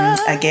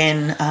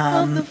 again,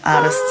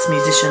 artists,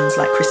 musicians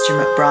like Christian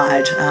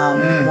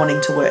McBride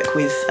wanting to work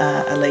with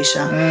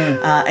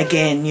Alicia.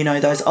 Again, you know,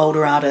 those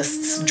older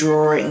artists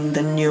drawing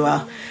the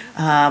newer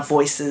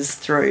voices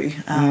through,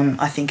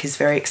 I think is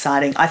very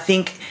exciting. I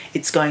think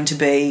it's going to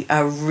be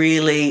a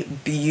really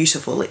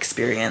beautiful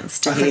experience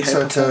to hear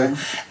her perform.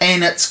 Too.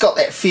 And it's got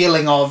that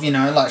feeling of, you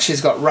know, like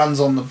she's got runs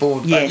on the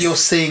board, but you're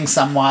seeing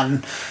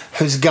someone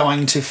who's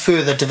going to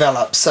further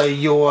develop, so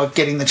you're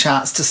getting the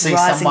chance to see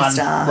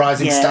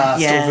rising star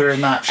still very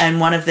much. And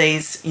one of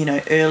these, you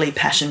know, early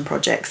passion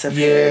projects of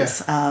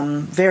hers,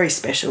 very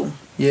special.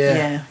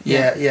 So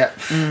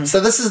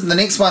this is the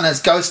next one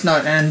is Ghost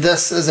Note, and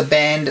this is a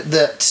band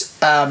that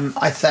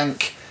I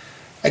think,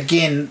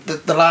 again,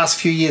 the last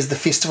few years the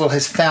festival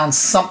has found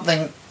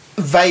something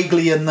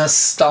vaguely in this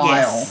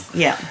style.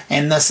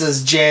 And this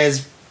is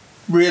jazz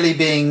really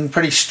being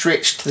pretty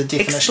stretched to the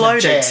definition of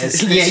jazz.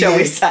 Shall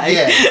we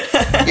say?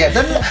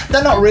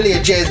 They're not really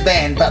a jazz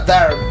band, but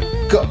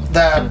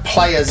they're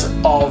players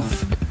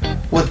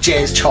with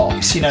jazz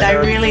chops, you know. They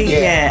really,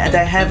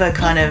 they have a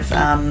kind of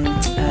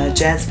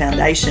jazz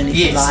foundation, if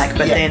you like,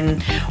 but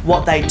then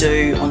what they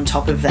do on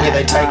top of that,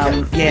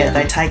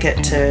 they take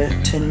it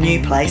to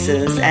new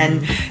places.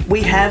 And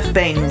we have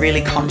been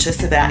really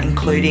conscious about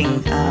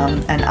including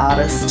an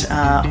artist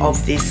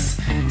of this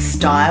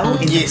style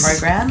in the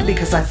program,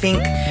 because I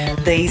think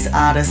these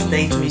artists,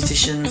 these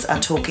musicians are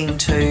talking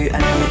to a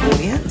new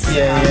audience.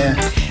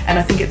 And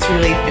I think it's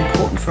really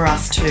important for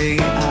us to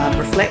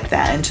reflect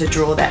that and to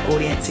draw that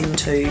audience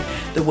into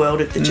the world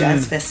of the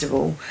Jazz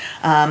Festival.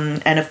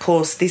 And of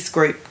course, this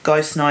group,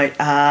 Ghost Note,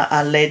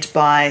 are led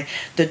by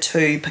the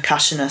two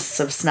percussionists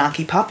of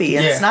Snarky Puppy.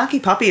 And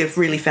Snarky Puppy have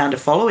really found a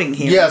following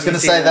here. I was going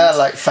to say they're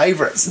like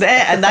favourites.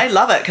 And they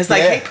love it because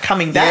they keep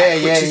coming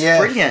back, which is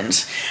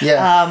brilliant.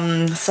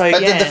 But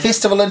did the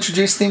festival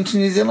introduce them to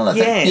New Zealand, I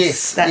think?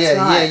 Yes, that's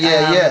right.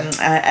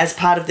 As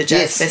part of the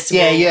Jazz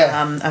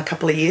Festival a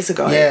couple of years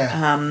ago.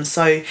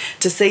 So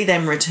to see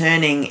them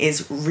returning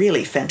is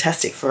really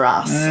fantastic for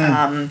us.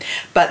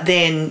 But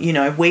then, you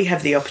know, we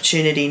have the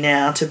opportunity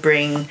now to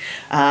bring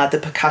the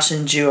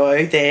percussion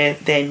duo,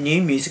 their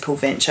new musical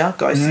venture,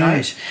 Ghost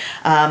Note.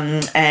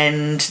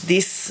 And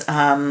this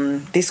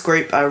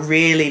group are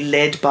really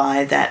led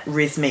by that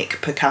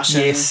rhythmic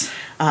percussion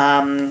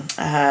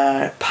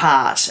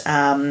part.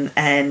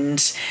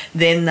 And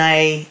then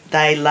they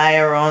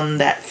layer on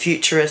that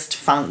futurist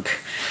funk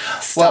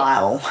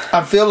style. Well,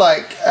 I feel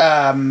like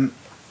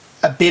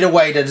a better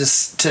way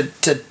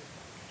to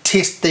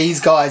test these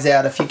guys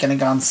out, if you're going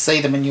to go and see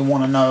them and you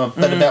want to know a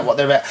bit about what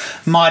they're about,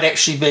 might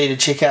actually be to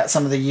check out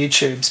some of the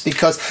YouTubes,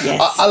 because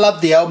I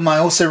love the album. I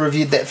also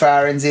reviewed that for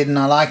RNZ and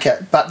I like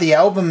it, but the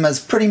album is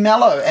pretty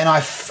mellow, and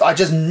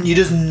you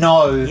just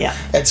know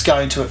it's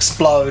going to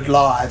explode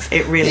live.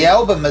 The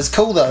album is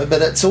cool though,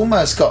 but it's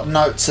almost got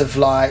notes of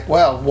like,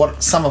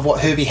 some of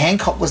what Herbie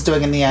Hancock was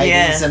doing in the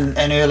 80s and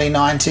early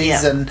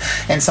 90s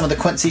and some of the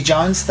Quincy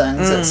Jones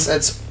things.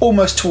 It's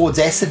almost towards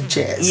acid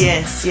jazz.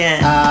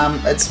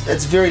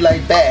 It's very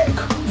laid back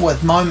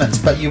with moments,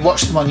 but you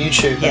watch them on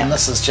YouTube and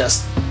this is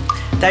just...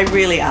 They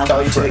really are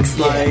going to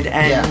explode,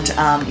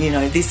 and you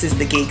know, this is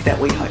the gig that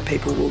we hope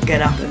people will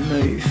get up and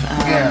move,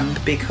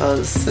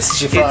 because this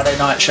is your Friday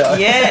night show.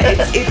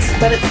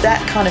 But it's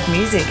that kind of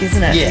music,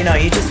 isn't it? You know,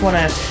 you just want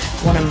to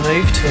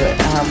move to it.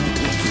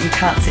 You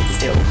can't sit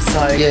still.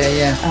 So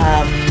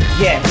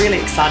really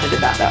excited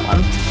about that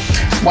one.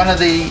 One of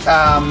the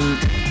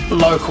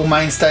local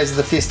mainstays of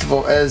the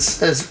festival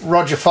is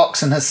Roger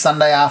Fox and his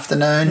Sunday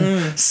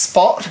afternoon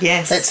spot.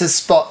 That's his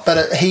spot,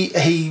 but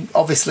he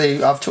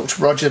obviously, I've talked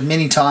to Roger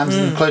many times,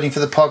 including for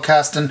the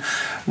podcast, and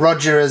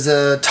Roger is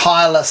a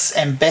tireless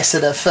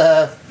ambassador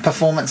for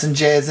performance and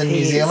jazz in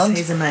New Zealand.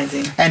 He's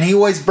amazing. And he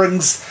always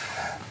brings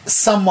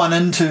someone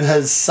into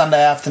his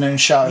Sunday afternoon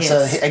show. Yes.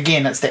 So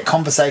again, it's that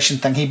conversation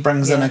thing. He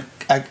brings in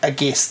a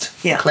guest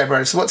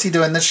collaborator. So what's he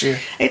doing this year?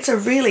 It's a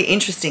really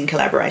interesting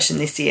collaboration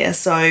this year.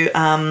 So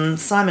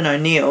Simon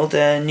O'Neill,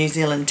 the New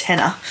Zealand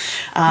tenor,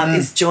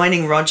 is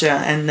joining Roger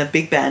and the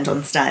big band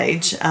on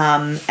stage,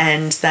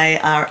 and they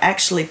are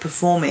actually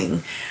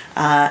performing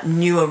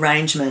new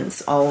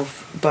arrangements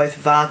of both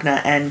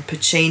Wagner and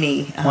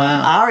Puccini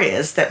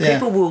arias that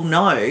people will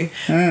know,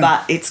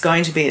 but it's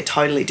going to be a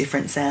totally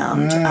different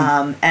sound.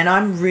 And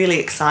I'm really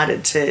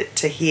excited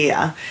to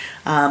hear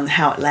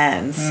how it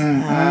lands.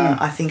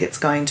 I think it's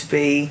going to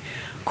be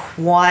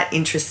quite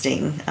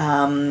interesting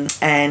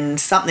and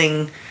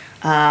something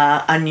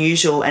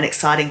unusual and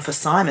exciting for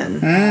Simon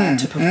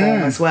to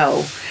perform as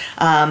well.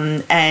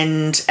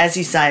 And as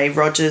you say,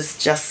 Roger's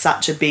just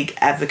such a big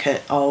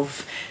advocate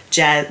of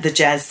the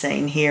jazz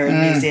scene here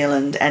in New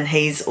Zealand, and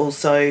he's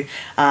also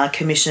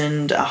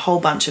commissioned a whole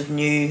bunch of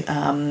new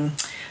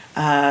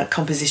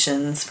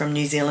compositions from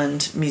New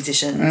Zealand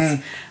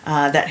musicians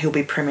that he'll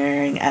be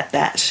premiering at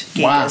that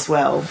gig as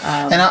well.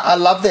 And I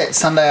love that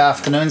Sunday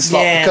afternoon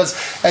slot because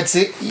it's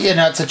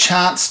a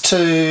chance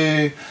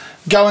to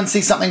go and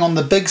see something on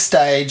the big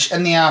stage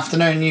in the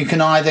afternoon. You can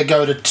either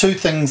go to two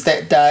things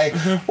that day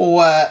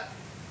or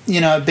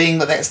being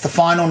that that's the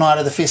final night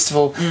of the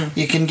festival,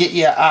 you can get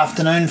your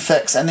afternoon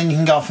fix and then you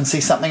can go off and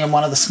see something in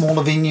one of the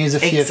smaller venues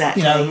if you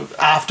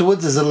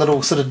afterwards as a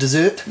little sort of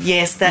dessert.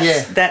 Yes,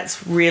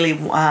 that's really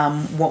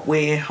what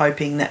we're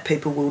hoping that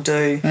people will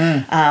do.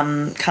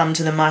 Come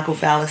to the Michael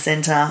Fowler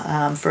Centre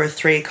for a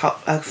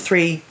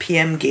 3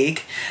 p.m.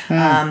 gig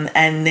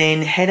and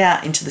then head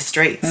out into the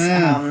streets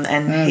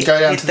and go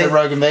down to the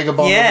Rogan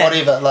Vagabond or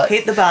whatever.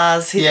 Hit the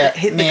bars, hit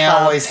the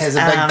clubs. Always has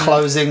a big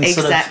closing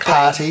sort of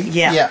party.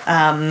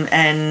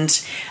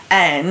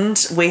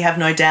 And we have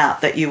no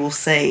doubt that you will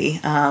see,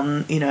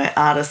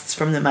 artists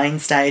from the main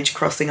stage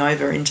crossing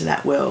over into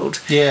that world.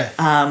 So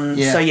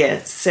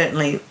it's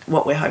certainly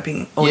what we're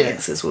hoping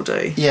audiences will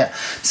do. Yeah.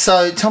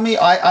 So tell me,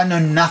 I know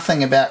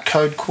nothing about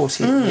Code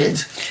Quartet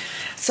yet.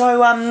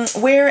 So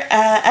we're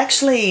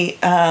actually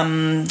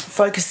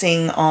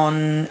focusing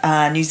on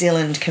New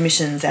Zealand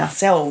commissions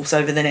ourselves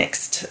over the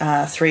next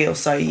 3 or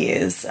so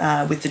years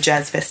with the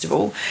Jazz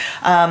Festival.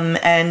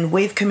 And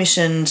we've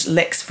commissioned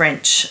Lex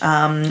French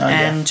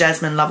and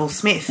Jasmine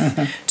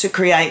Lovell-Smith to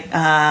create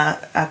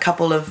a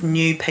couple of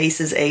new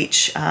pieces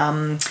each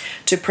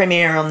to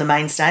premiere on the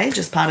main stage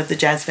as part of the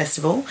Jazz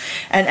Festival.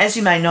 And as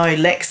you may know,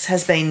 Lex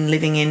has been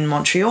living in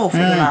Montreal for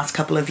the last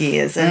couple of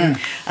years, and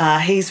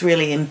he's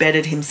really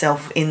embedded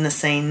himself in the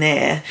scene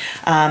there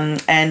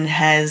and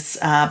has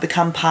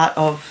become part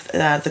of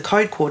the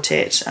Code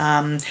Quartet,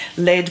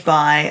 led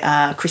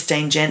by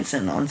Christine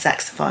Jensen on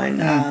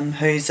saxophone,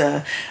 who's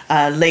a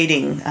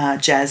leading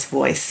jazz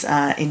voice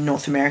in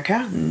North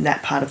America, in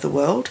that part of the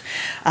world.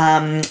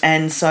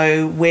 And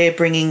so we're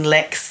bringing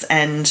Lex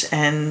and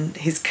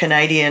his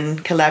Canadian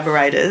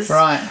collaborators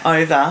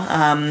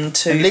over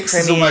to and Lex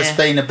premiere. has almost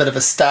been a bit of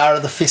a star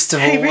of the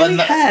festival really and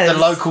the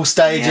local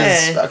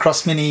stages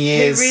across many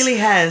years. He really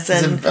has.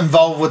 He's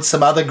involved with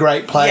some other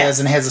great players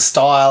and has a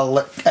style,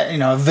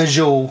 a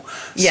visual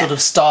sort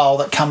of style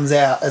that comes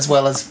out as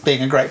well as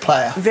being a great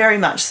player. Very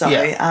much so.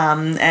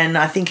 And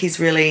I think he's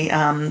really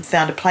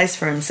found a place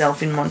for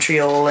himself in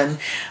Montreal,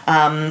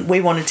 and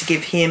we wanted to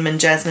give him and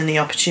Jasmine the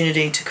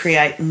opportunity to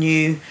create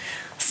new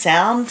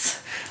sounds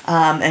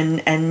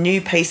and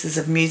new pieces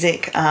of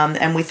music,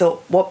 and we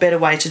thought what better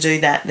way to do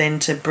that than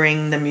to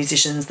bring the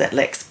musicians that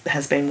Lex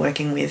has been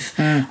working with,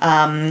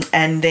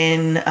 and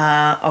then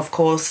of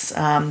course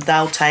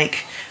they'll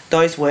take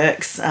those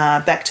works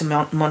back to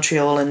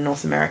Montreal and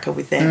North America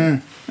with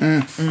them.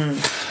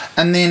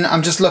 And then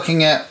I'm just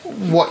looking at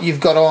what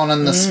you've got on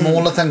and the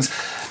smaller things,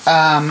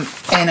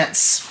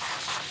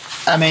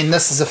 and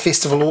this is a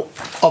festival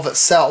of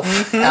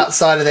itself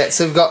outside of that.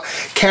 So we've got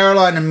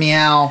Caroline and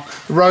Meow,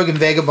 Rogan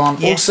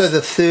Vagabond, also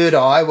the Third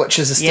Eye, which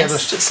has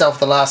established itself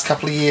the last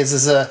couple of years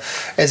as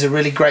a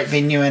really great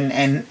venue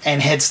and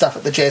had stuff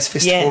at the Jazz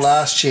Festival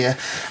last year.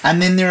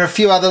 And then there are a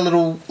few other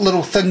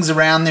little things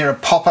around. There are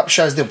pop-up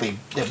shows. There'll be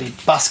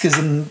buskers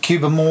in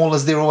Cuba Mall,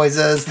 as there always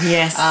is.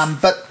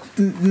 But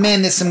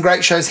man, there's some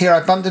great shows here.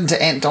 I bumped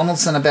into Ant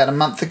Donaldson about a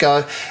month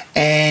ago,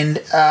 and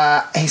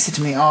he said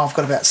to me, I've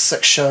got about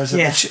 6 shows at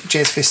the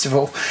Jazz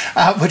Festival,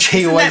 which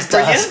he always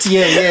does.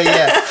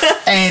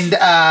 And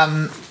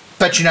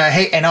but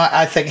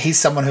I think he's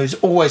someone who's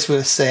always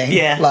worth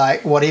seeing,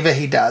 like whatever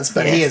he does,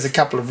 but he has a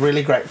couple of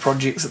really great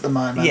projects at the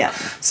moment.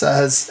 So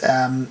his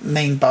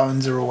Mean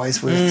Bones are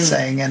always worth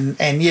seeing, and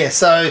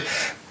so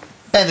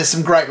there's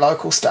some great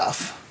local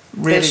stuff.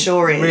 Really,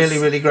 sure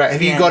is. Really great.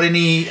 Have you got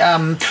any? I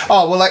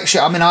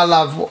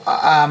love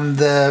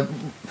the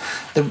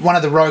one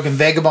of the Rogan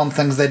Vagabond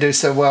things they do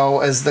so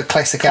well is the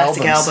classic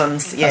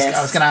albums. Yes.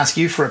 I was going to ask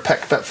you for a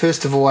pick, but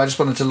first of all, I just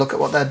wanted to look at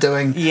what they're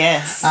doing.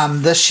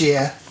 This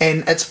year,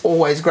 and it's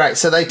always great.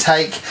 So they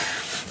take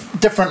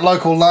different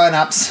local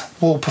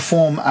lineups, will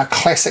perform a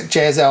classic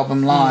jazz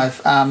album live.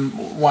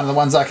 One of the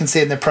ones I can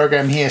see in the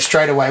program here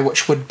straight away,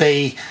 which would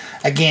be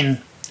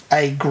again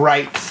a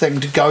great thing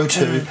to go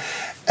to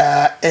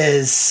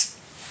is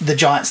the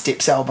Giant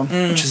Steps album,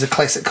 which is a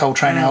classic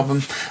Coltrane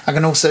album. I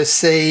can also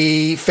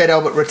see Fat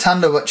Albert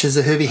Rotunda, which is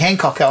a Herbie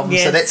Hancock album.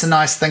 Yes. So that's a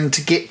nice thing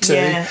to get to.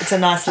 Yeah, it's a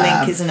nice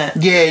link, isn't it?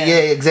 Yeah,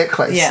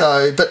 exactly. Yeah.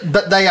 So,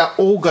 but they are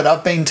all good.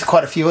 I've been to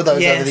quite a few of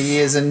those Yes. over the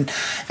years, and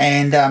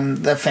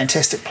they're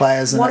fantastic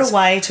players. And What a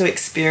way to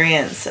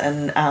experience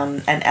an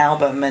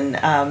album,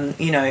 and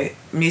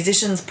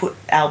musicians put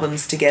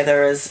albums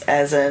together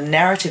as a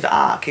narrative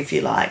arc, if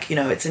you like.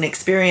 It's an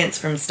experience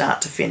from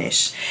start to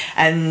finish,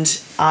 and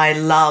I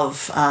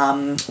love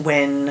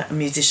when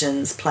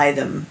musicians play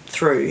them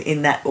through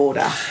in that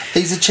order.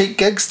 These are cheap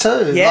gigs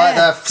too.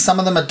 Yeah. Some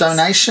of them are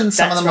donations,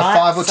 some of them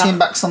are $5 or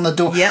 $10 on the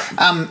door. Yep.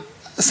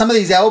 Some of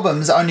these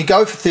albums only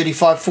go for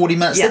 35, 40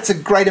 minutes. Yep. That's a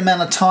great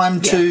amount of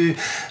time to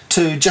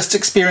just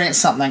experience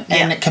something,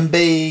 and Yep. it can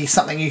be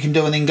something you can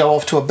do and then go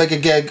off to a bigger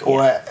gig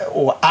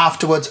or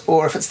afterwards,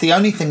 or if it's the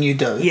only thing you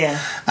do. Yeah.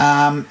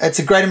 It's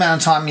a great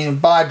amount of time.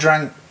 Buy a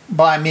drink,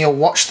 buy a meal,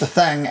 watch the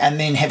thing, and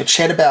then have a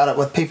chat about it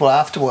with people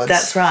afterwards.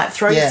 That's right.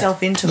 Throw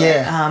yourself into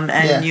it,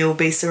 and you'll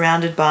be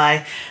surrounded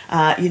by,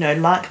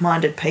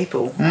 like-minded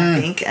people, I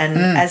think. And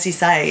as you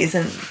say,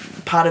 isn't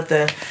part of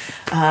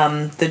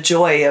the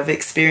joy of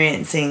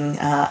experiencing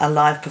a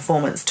live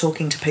performance,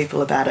 talking to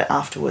people about it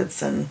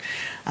afterwards, and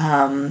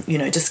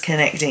just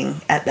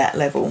connecting at that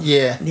level.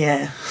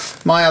 Yeah.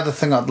 My other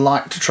thing I'd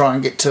like to try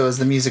and get to is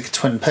the music of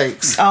Twin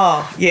Peaks.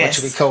 Oh, yes.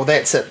 Which would be cool.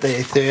 That's at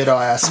the Third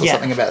Eye. I saw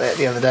something about that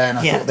the other day, and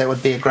I thought that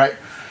would be a great.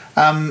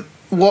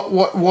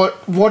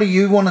 What do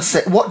you want to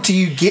see? What do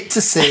you get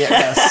to see at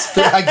this?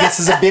 I guess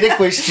is a better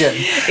question.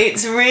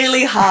 It's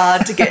really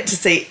hard to get to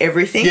see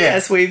everything,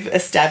 as we've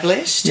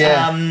established.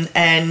 Yeah.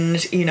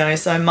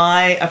 So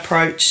my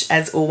approach,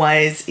 as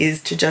always,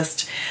 is to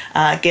just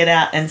get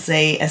out and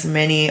see as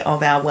many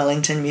of our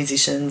Wellington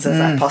musicians as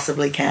I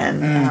possibly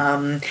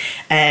can,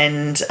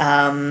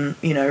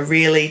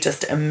 really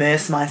just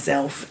immerse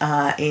myself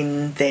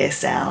in their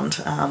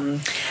sound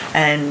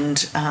and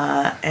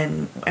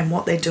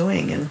what they're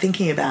doing and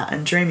thinking about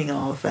and dreaming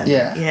of. And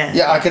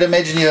I could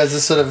imagine you as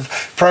a sort of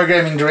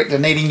programming director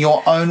needing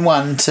your own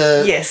one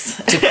to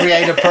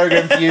create a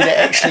program for you to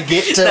actually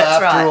get to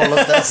all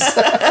of this.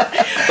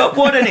 But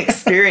what an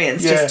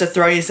experience just to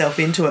throw yourself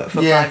into it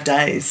for 5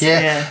 days.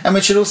 And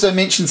we should also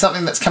mention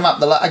something that's come up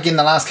the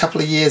last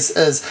couple of years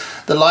is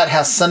the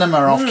Lighthouse Cinema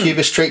off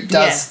Cuba Street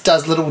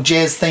does little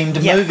jazz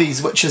themed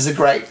movies, which is a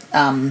great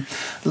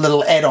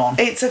little add-on.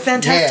 It's a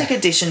fantastic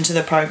addition to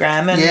the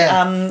program,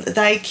 and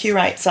they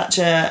curate such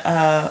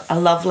a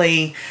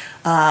lovely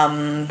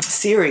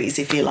series,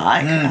 if you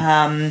like,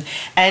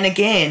 and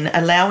again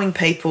allowing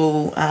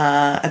people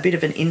a bit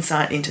of an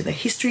insight into the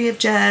history of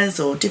jazz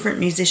or different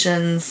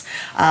musicians,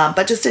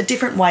 but just a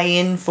different way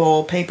in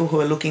for people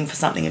who are looking for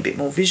something a bit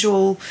more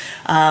visual.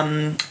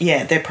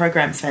 Their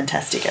program's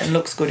fantastic and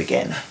looks good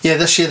again.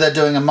 This year they're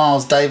doing a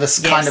Miles Davis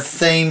kind of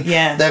theme.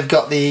 They've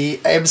got the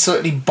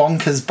absolutely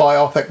bonkers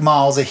biopic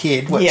Miles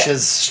Ahead, which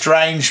is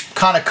strange,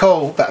 kind of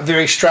cool, but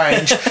very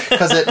strange,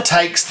 because it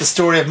takes the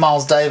story of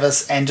Miles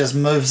Davis and just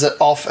moves it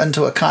off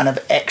into a kind of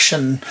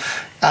action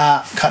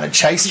kind of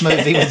chase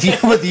movie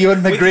with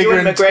Ewan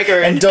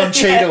McGregor and Don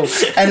Cheadle,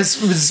 and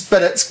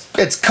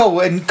it's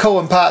cool in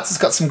parts. It's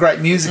got some great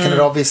music in it,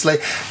 obviously,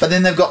 but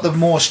then they've got the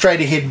more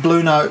straight ahead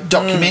Blue Note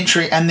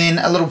documentary, and then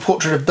a little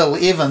portrait of Bill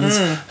Evans,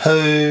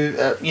 who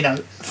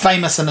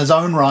famous in his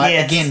own right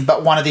again,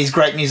 but one of these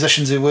great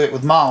musicians who work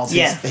with Miles.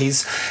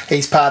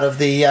 He's part of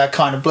the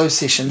kind of blues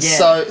sessions.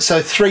 So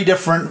 3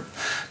 different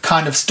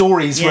kind of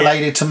stories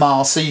related to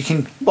Miles, so you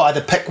can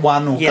either pick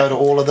one or go to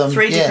all of them.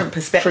 3 different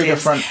perspectives. 3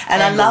 different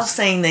and angles. I love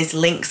seeing these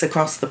links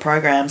across the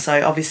program.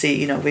 So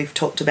obviously, we've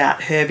talked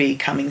about Herbie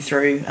coming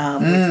through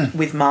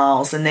with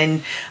Miles, and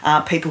then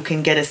people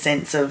can get a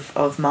sense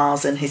of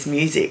Miles and his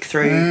music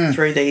through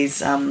these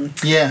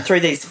through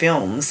these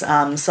films.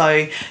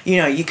 So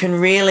you can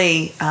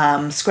really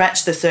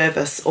scratch the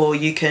surface, or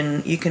you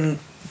can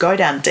go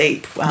down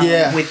deep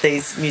with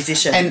these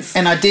musicians.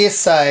 And I dare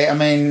say, I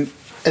mean,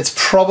 it's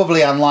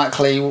probably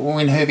unlikely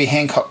when Herbie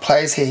Hancock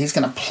plays here he's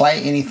going to play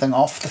anything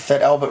off the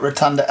Fat Albert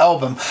Rotunda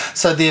album.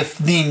 So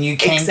then you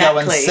can go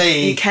and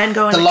see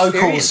the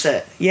locals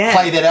play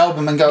that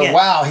album and go,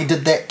 wow, he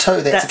did that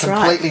too. That's a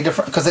completely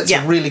different, because it's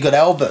a really good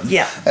album.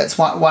 It's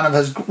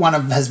one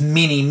of his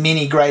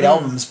many great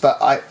albums. But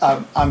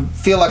I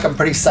feel like I'm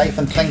pretty safe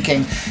in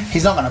thinking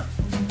he's not going to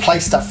play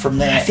stuff from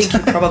there. I think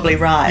you're probably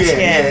right.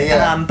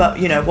 But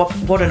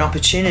what an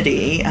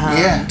opportunity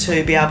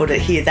to be able to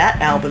hear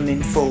that album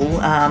in full,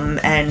 and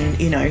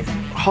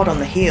hot on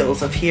the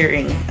heels of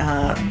hearing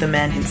the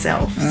man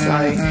himself.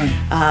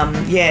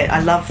 I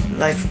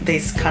love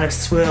these kind of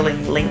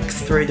swirling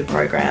links through the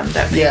program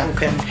that people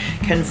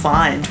can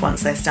find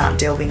once they start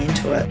delving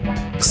into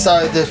it.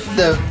 So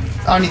the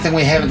only thing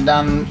we haven't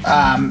done,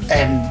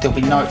 and there'll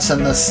be notes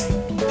in this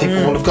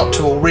people will have got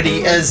to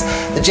already, is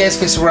the Jazz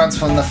Festival runs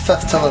from the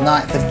 5th till the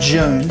 9th of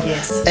June.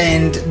 Yes.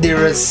 And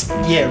there is,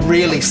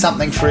 really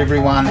something for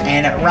everyone,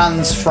 and it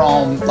runs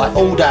from like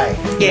all day.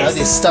 Yes.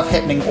 There's stuff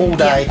happening all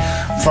day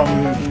from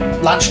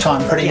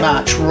lunchtime pretty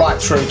much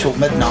right through till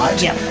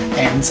midnight,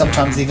 and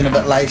sometimes even a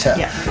bit later.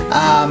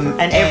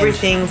 And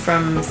everything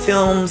from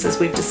films, as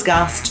we've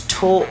discussed,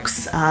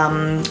 talks,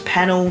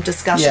 panel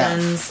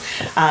discussions,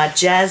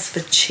 jazz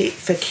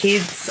for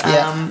kids,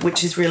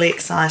 which is really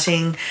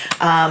exciting.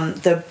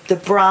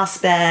 The brass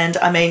band.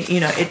 I mean,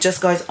 it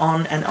just goes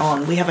on and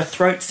on. We have a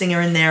throat singer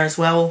in there as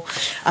well.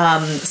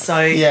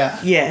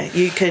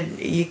 You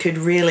could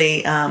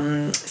really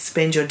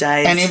spend your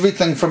days. And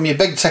everything from your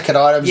big ticket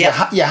items, your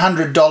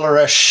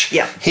 $100-ish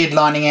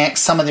headlining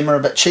acts. Some of them are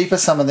a bit cheaper.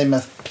 Some of them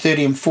are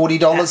 $30 and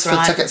 $40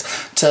 for tickets,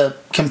 to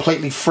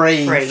completely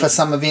free for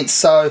some events.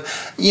 So,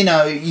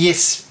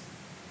 yes,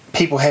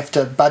 people have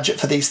to budget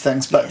for these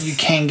things, but you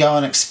can go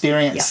and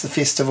experience the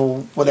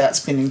festival without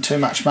spending too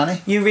much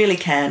money. You really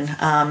can,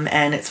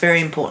 and it's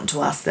very important to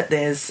us that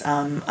there's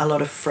a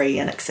lot of free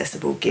and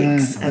accessible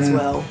gigs as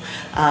well,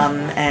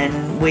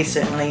 and we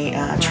certainly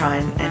try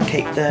and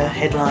keep the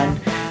headline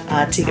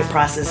ticket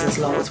prices as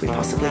low as we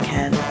possibly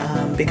can,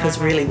 because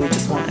really we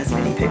just want as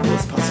many people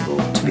as possible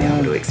to be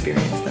able to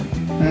experience them.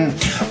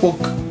 Well,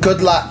 good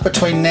luck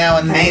between now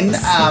and then,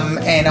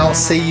 and I'll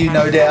see you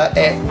no doubt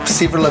at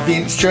several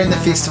events during the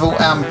festival.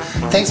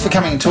 Thanks for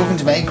coming and talking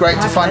to me.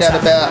 Great to find out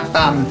about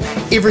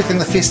everything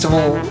the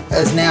festival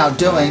is now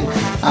doing,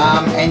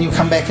 and you'll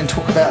come back and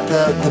talk about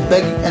the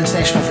big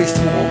international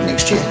festival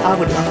next year. I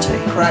would love to.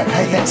 Great.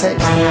 Hey, thanks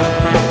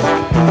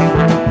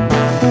heaps.